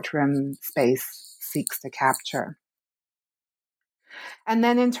the courtroom space seeks to capture. And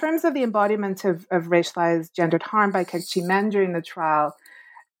then in terms of the embodiment of racialized gendered harm by Quechua men during the trial,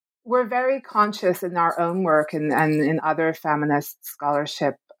 we're very conscious in our own work and in other feminist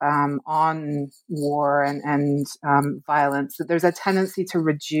scholarship on war and violence, that there's a tendency to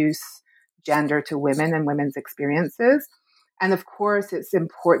reduce gender to women and women's experiences. And of course, it's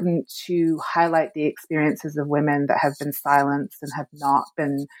important to highlight the experiences of women that have been silenced and have not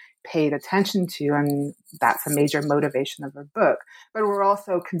been paid attention to, and that's a major motivation of her book. But we're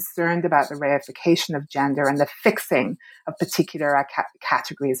also concerned about the reification of gender and the fixing of particular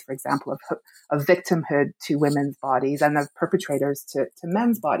categories, for example, of victimhood to women's bodies and of perpetrators to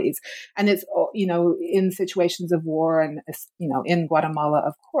men's bodies. And it's, in situations of war and, in Guatemala,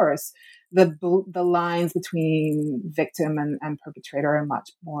 of course, the lines between victim and perpetrator are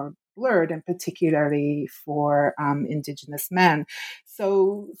much more blurred, and particularly for indigenous men.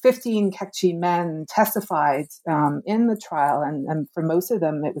 So 15 Kekchi men testified in the trial, and for most of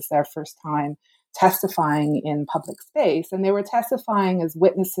them, it was their first time testifying in public space. And they were testifying as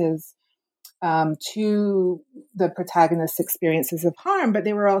witnesses to the protagonist's experiences of harm, but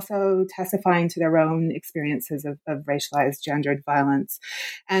they were also testifying to their own experiences of racialized, gendered violence.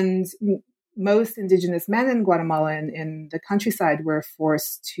 And most indigenous men in Guatemala in the countryside were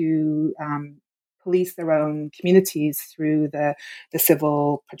forced to police their own communities through the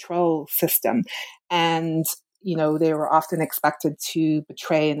civil patrol system. And they were often expected to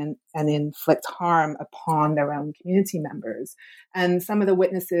betray and inflict harm upon their own community members. And some of the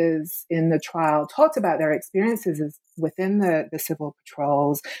witnesses in the trial talked about their experiences within the civil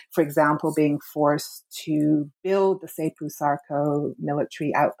patrols, for example, being forced to build the Cepu Sarco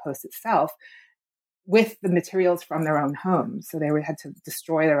military outpost itself with the materials from their own homes. So they had to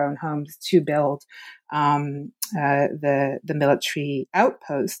destroy their own homes to build the military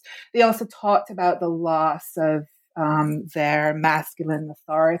outpost. They also talked about the loss of their masculine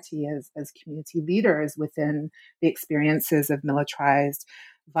authority as community leaders within the experiences of militarized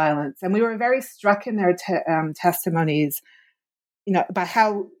violence. And we were very struck in their testimonies, by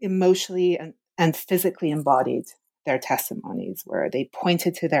how emotionally and physically embodied their testimonies were. They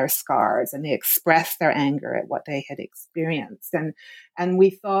pointed to their scars and they expressed their anger at what they had experienced. And we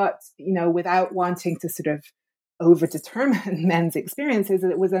thought, without wanting to sort of overdetermine men's experiences,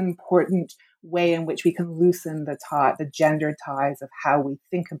 that it was an important way in which we can loosen the gendered ties of how we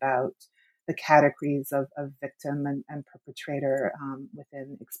think about the categories of victim and perpetrator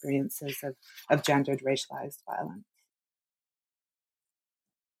within experiences of gendered racialized violence.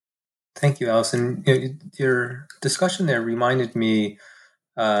 Thank you, Alison. Your discussion there reminded me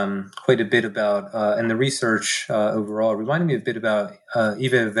quite a bit about, and the research overall reminded me a bit about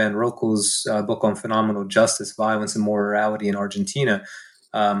Eva Van Roekel's book on phenomenal justice, violence, and morality in Argentina.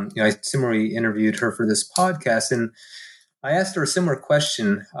 I similarly interviewed her for this podcast, and I asked her a similar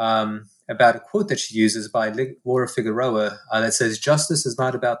question about a quote that she uses by Laura Figueroa that says, "Justice is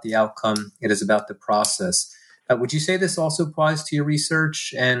not about the outcome, it is about the process." Would you say this also applies to your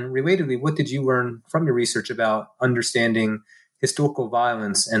research? And relatedly, what did you learn from your research about understanding historical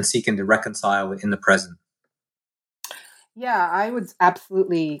violence and seeking to reconcile it in the present? Yeah, I would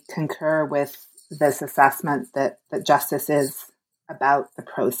absolutely concur with this assessment that justice is about the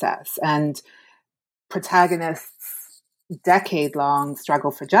process. And protagonists' decade-long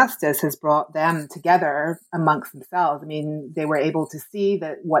struggle for justice has brought them together amongst themselves. I mean, they were able to see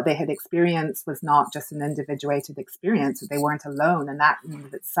that what they had experienced was not just an individuated experience, that they weren't alone. And that in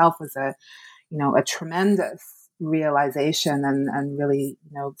of itself was a tremendous realization and really,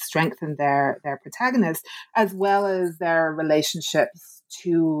 strengthened their protagonists, as well as their relationships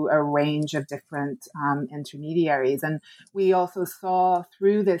to a range of different intermediaries. And we also saw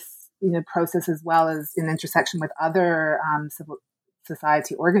through this process, as well as in intersection with other civil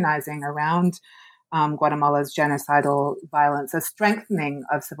society organizing around Guatemala's genocidal violence, a strengthening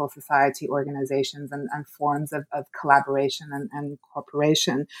of civil society organizations and forms of collaboration and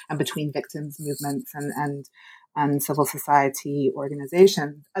cooperation, and between victims movements and civil society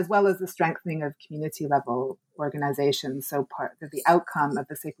organizations, as well as the strengthening of community level organizations. So part of the outcome of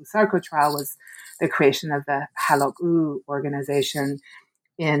the Cepu Sarco trial was the creation of the Halok-U organization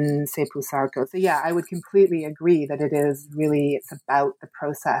in Cepu Sarco. So yeah, I would completely agree that it's about the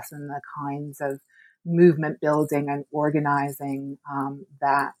process and the kinds of movement building and organizing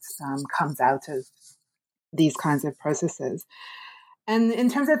that comes out of these kinds of processes. And in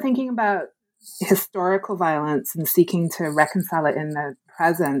terms of thinking about historical violence and seeking to reconcile it in the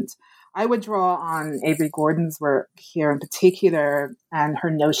present, I would draw on Avery Gordon's work here in particular, and her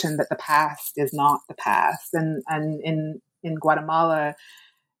notion that the past is not the past. And in Guatemala,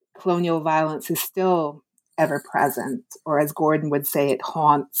 colonial violence is still ever present, or as Gordon would say, it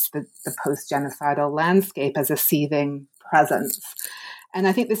haunts the post-genocidal landscape as a seething presence. And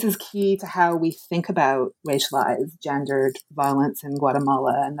I think this is key to how we think about racialized, gendered violence in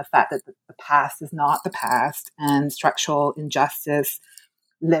Guatemala, and the fact that the past is not the past, and structural injustice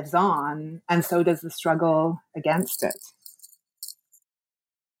lives on, and so does the struggle against it.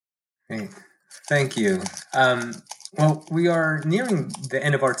 Great. Thank you. Well, we are nearing the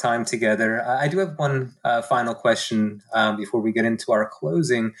end of our time together. I do have one final question before we get into our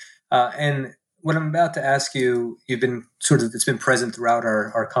closing. And what I'm about to ask you, it's been present throughout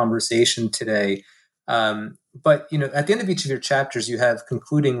our conversation today. But, at the end of each of your chapters, you have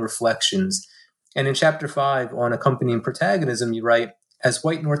concluding reflections. And in chapter 5 on accompanying protagonism, you write, as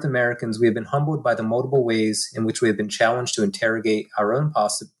white North Americans, we have been humbled by the multiple ways in which we have been challenged to interrogate our own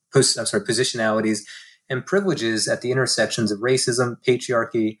positionalities and privileges at the intersections of racism,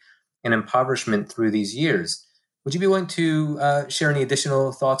 patriarchy, and impoverishment through these years. Would you be willing to share any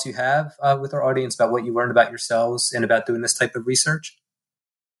additional thoughts you have with our audience about what you learned about yourselves and about doing this type of research?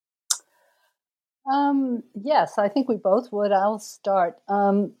 Yes, I think we both would. I'll start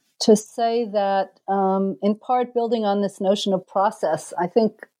to say that in part building on this notion of process, I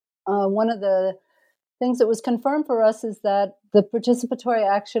think one of the things that was confirmed for us is that the participatory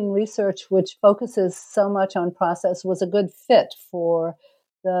action research, which focuses so much on process, was a good fit for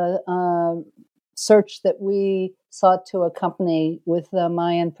the search that we sought to accompany with the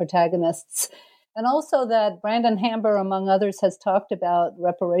Mayan protagonists. And also that Brandon Hamber, among others, has talked about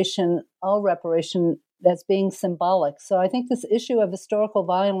all reparation as being symbolic. So I think this issue of historical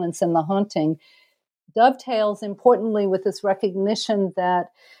violence and the haunting dovetails importantly with this recognition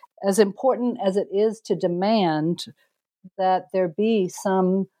that as important as it is to demand that there be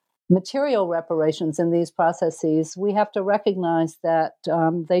some material reparations in these processes, we have to recognize that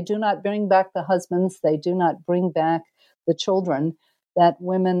they do not bring back the husbands, they do not bring back the children that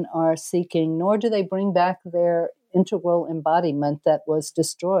women are seeking, nor do they bring back their integral embodiment that was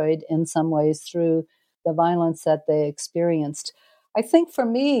destroyed in some ways through the violence that they experienced. I think for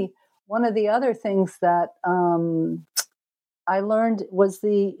me, one of the other things that I learned was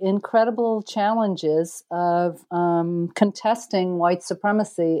the incredible challenges of contesting white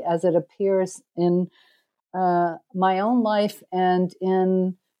supremacy as it appears in my own life and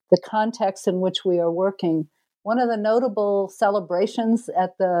in the context in which we are working. One of the notable celebrations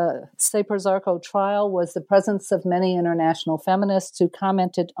at the Sapir Zarco trial was the presence of many international feminists who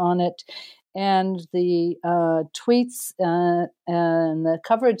commented on it, and the tweets and the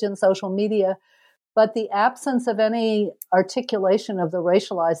coverage in social media, but the absence of any articulation of the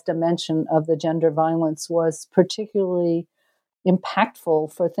racialized dimension of the gender violence was particularly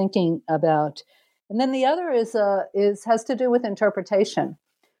impactful for thinking about. And then the other has to do with interpretation.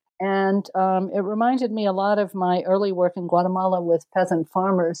 And it reminded me a lot of my early work in Guatemala with peasant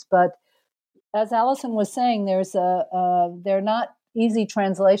farmers. But as Allison was saying, they're not easy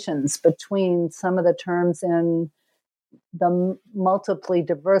translations between some of the terms in the multiply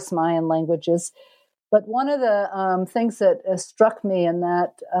diverse Mayan languages. But one of the things that struck me and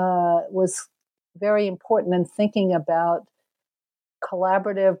that was very important in thinking about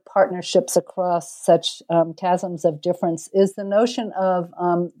collaborative partnerships across such chasms of difference is the notion of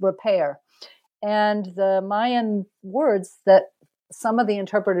repair. And the Mayan words that some of the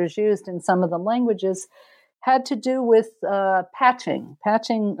interpreters used in some of the languages had to do with patching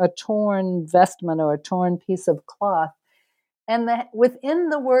a torn vestment or a torn piece of cloth. And within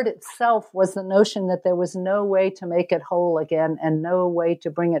the word itself was the notion that there was no way to make it whole again and no way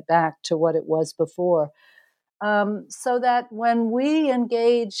to bring it back to what it was before. So that when we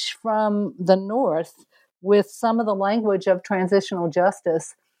engage from the North with some of the language of transitional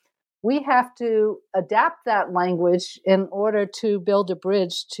justice, we have to adapt that language in order to build a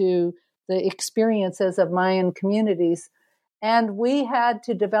bridge to the experiences of Mayan communities. And we had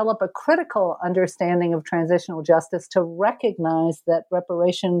to develop a critical understanding of transitional justice to recognize that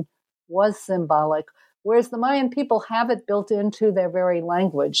reparation was symbolic, whereas the Mayan people have it built into their very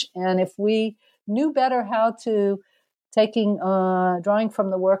language. And if we knew better how to, drawing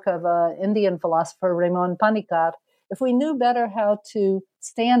from the work of Indian philosopher Ramon Panikkar, if we knew better how to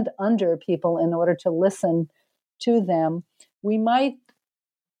stand under people in order to listen to them, we might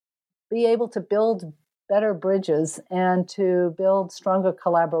be able to build better bridges and to build stronger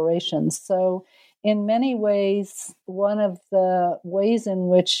collaborations. So in many ways, one of the ways in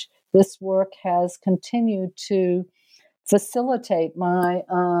which this work has continued to facilitate my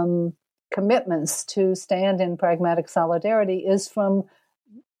commitments to stand in pragmatic solidarity is from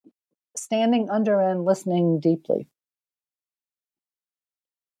standing under and listening deeply.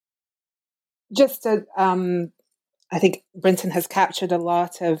 Just to, I think Brenton has captured a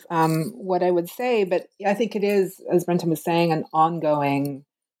lot of what I would say, but I think it is, as Brenton was saying, an ongoing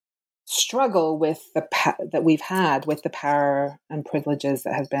struggle with that we've had with the power and privileges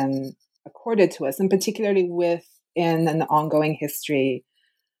that have been accorded to us, and particularly within an ongoing history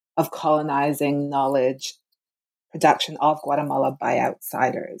of colonizing knowledge production of Guatemala by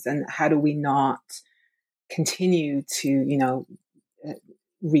outsiders. And how do we not continue to,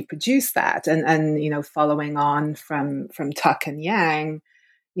 reproduce that. And following on from Tuck and Yang,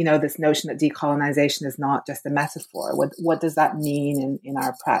 this notion that decolonization is not just a metaphor. What does that mean in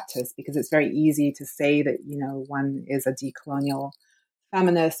our practice? Because it's very easy to say that, one is a decolonial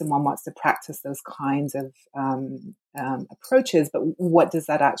feminist and one wants to practice those kinds of approaches, but what does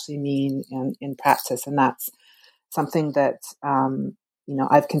that actually mean in practice? And that's something that,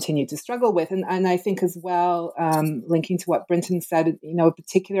 I've continued to struggle with. And I think as well, linking to what Brinton said, a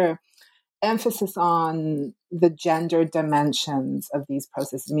particular emphasis on the gender dimensions of these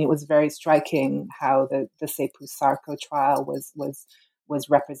processes. I mean, it was very striking how the Sepu Sarko trial was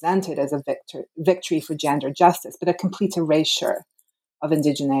represented as a victory for gender justice, but a complete erasure of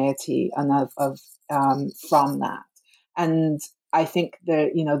indigeneity and of from that. And I think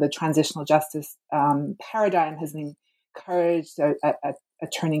the transitional justice paradigm has encouraged a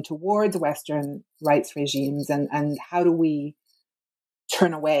turning towards Western rights regimes, and how do we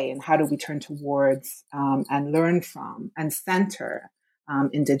turn away and how do we turn towards and learn from and center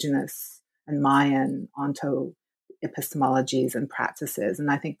indigenous and Mayan onto epistemologies and practices.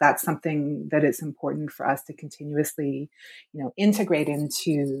 And I think that's something that it's important for us to continuously, integrate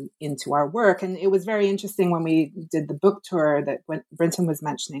into our work. And it was very interesting when we did the book tour that Brinton was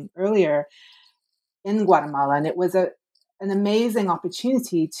mentioning earlier in Guatemala. And it was an amazing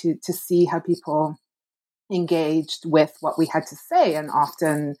opportunity to see how people engaged with what we had to say and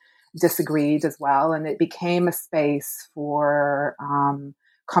often disagreed as well. And it became a space for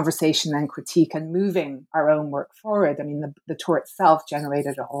conversation and critique and moving our own work forward. I mean, the tour itself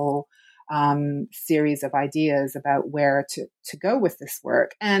generated a whole series of ideas about where to go with this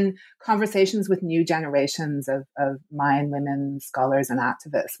work, and conversations with new generations of Mayan women scholars and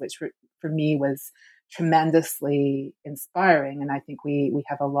activists, which for me was tremendously inspiring. And I think we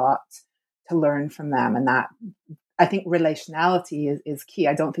have a lot to learn from them. And that, I think, relationality is key.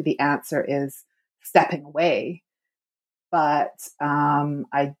 I don't think the answer is stepping away, but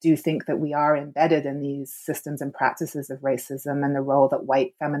I do think that we are embedded in these systems and practices of racism, and the role that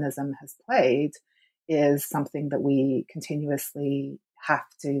white feminism has played is something that we continuously have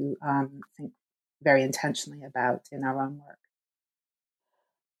to think very intentionally about in our own work.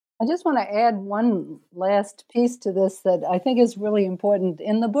 I just want to add one last piece to this that I think is really important.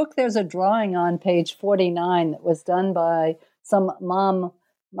 In the book, there's a drawing on page 49 that was done by some Mam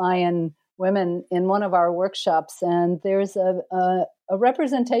Mayan women in one of our workshops. And there's a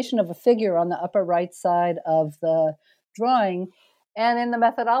representation of a figure on the upper right side of the drawing. And in the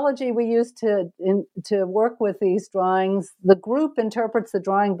methodology we use to work with these drawings, the group interprets the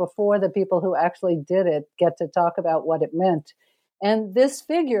drawing before the people who actually did it get to talk about what it meant. And this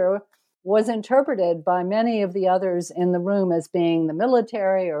figure was interpreted by many of the others in the room as being the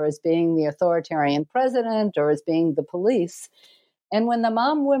military, or as being the authoritarian president, or as being the police. And when the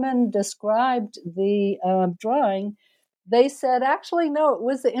Mam women described the drawing, they said, actually, no, it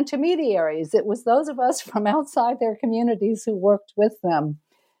was the intermediaries. It was those of us from outside their communities who worked with them.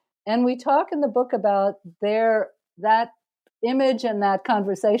 And we talk in the book about that image, and that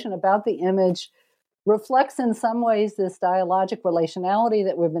conversation about the image reflects in some ways this dialogic relationality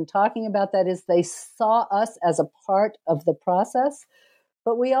that we've been talking about. That is, they saw us as a part of the process.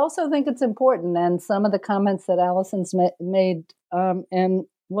 But we also think it's important, and some of the comments that Allison's made and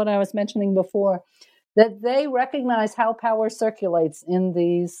what I was mentioning before, that they recognize how power circulates in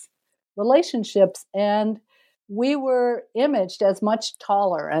these relationships. And we were imaged as much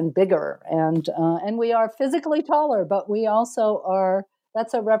taller and bigger, and we are physically taller, but we also are.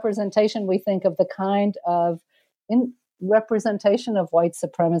 That's a representation, we think, of the kind of representation of white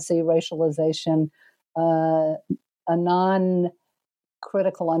supremacy, racialization, a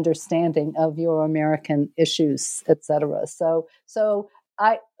non-critical understanding of Euro-American issues, etc. So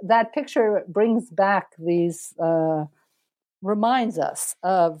that picture brings back these, reminds us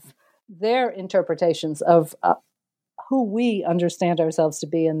of their interpretations of who we understand ourselves to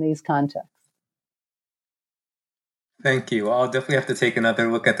be in these contexts. Thank you. I'll definitely have to take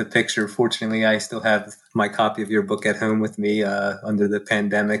another look at the picture. Fortunately, I still have my copy of your book at home with me under the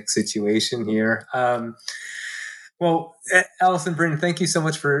pandemic situation here. Well, Allison, Brinton, thank you so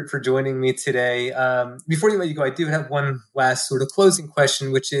much for joining me today. Before you let you go, I do have one last sort of closing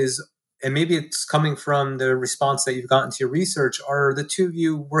question, which is, and maybe it's coming from the response that you've gotten to your research, are the two of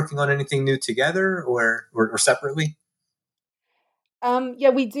you working on anything new together or separately?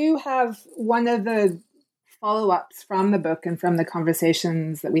 Yeah, we do have one of the follow-ups from the book and from the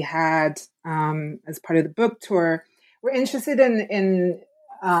conversations that we had as part of the book tour. We're interested in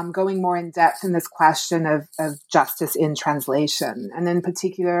going more in depth in this question of justice in translation, and in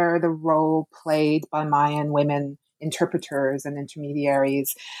particular, the role played by Mayan women interpreters and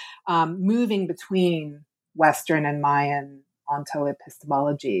intermediaries, moving between Western and Mayan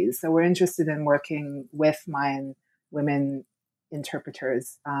ontoepistemologies. So we're interested in working with Mayan women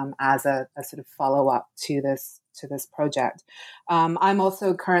interpreters as a sort of follow-up to this project. I'm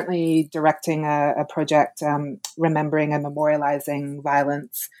also currently directing a project remembering and memorializing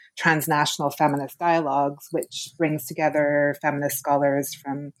violence, transnational feminist dialogues, which brings together feminist scholars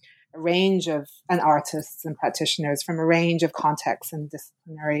from a range of, and artists and practitioners from a range of contexts and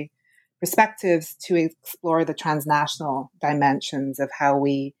disciplinary perspectives to explore the transnational dimensions of how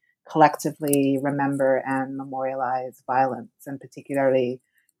we collectively remember and memorialize violence, and particularly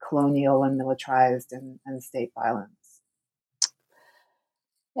colonial and militarized and state violence.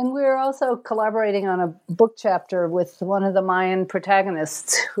 And we're also collaborating on a book chapter with one of the Mayan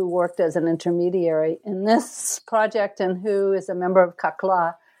protagonists who worked as an intermediary in this project and who is a member of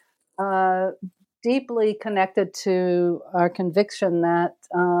CACLA, deeply connected to our conviction that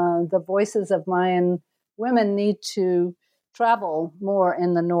the voices of Mayan women need to travel more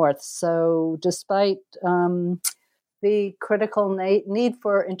in the North. So despite the critical need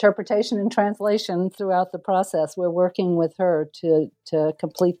for interpretation and translation throughout the process, we're working with her to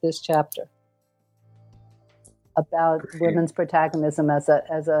complete this chapter about women's protagonism as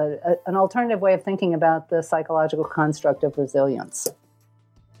an alternative way of thinking about the psychological construct of resilience.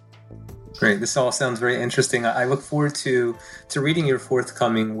 Great. This all sounds very interesting. I look forward to reading your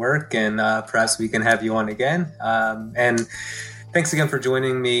forthcoming work, and perhaps we can have you on again. And thanks again for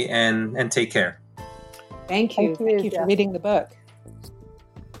joining me, and take care. Thank you. Thank you for reading the book.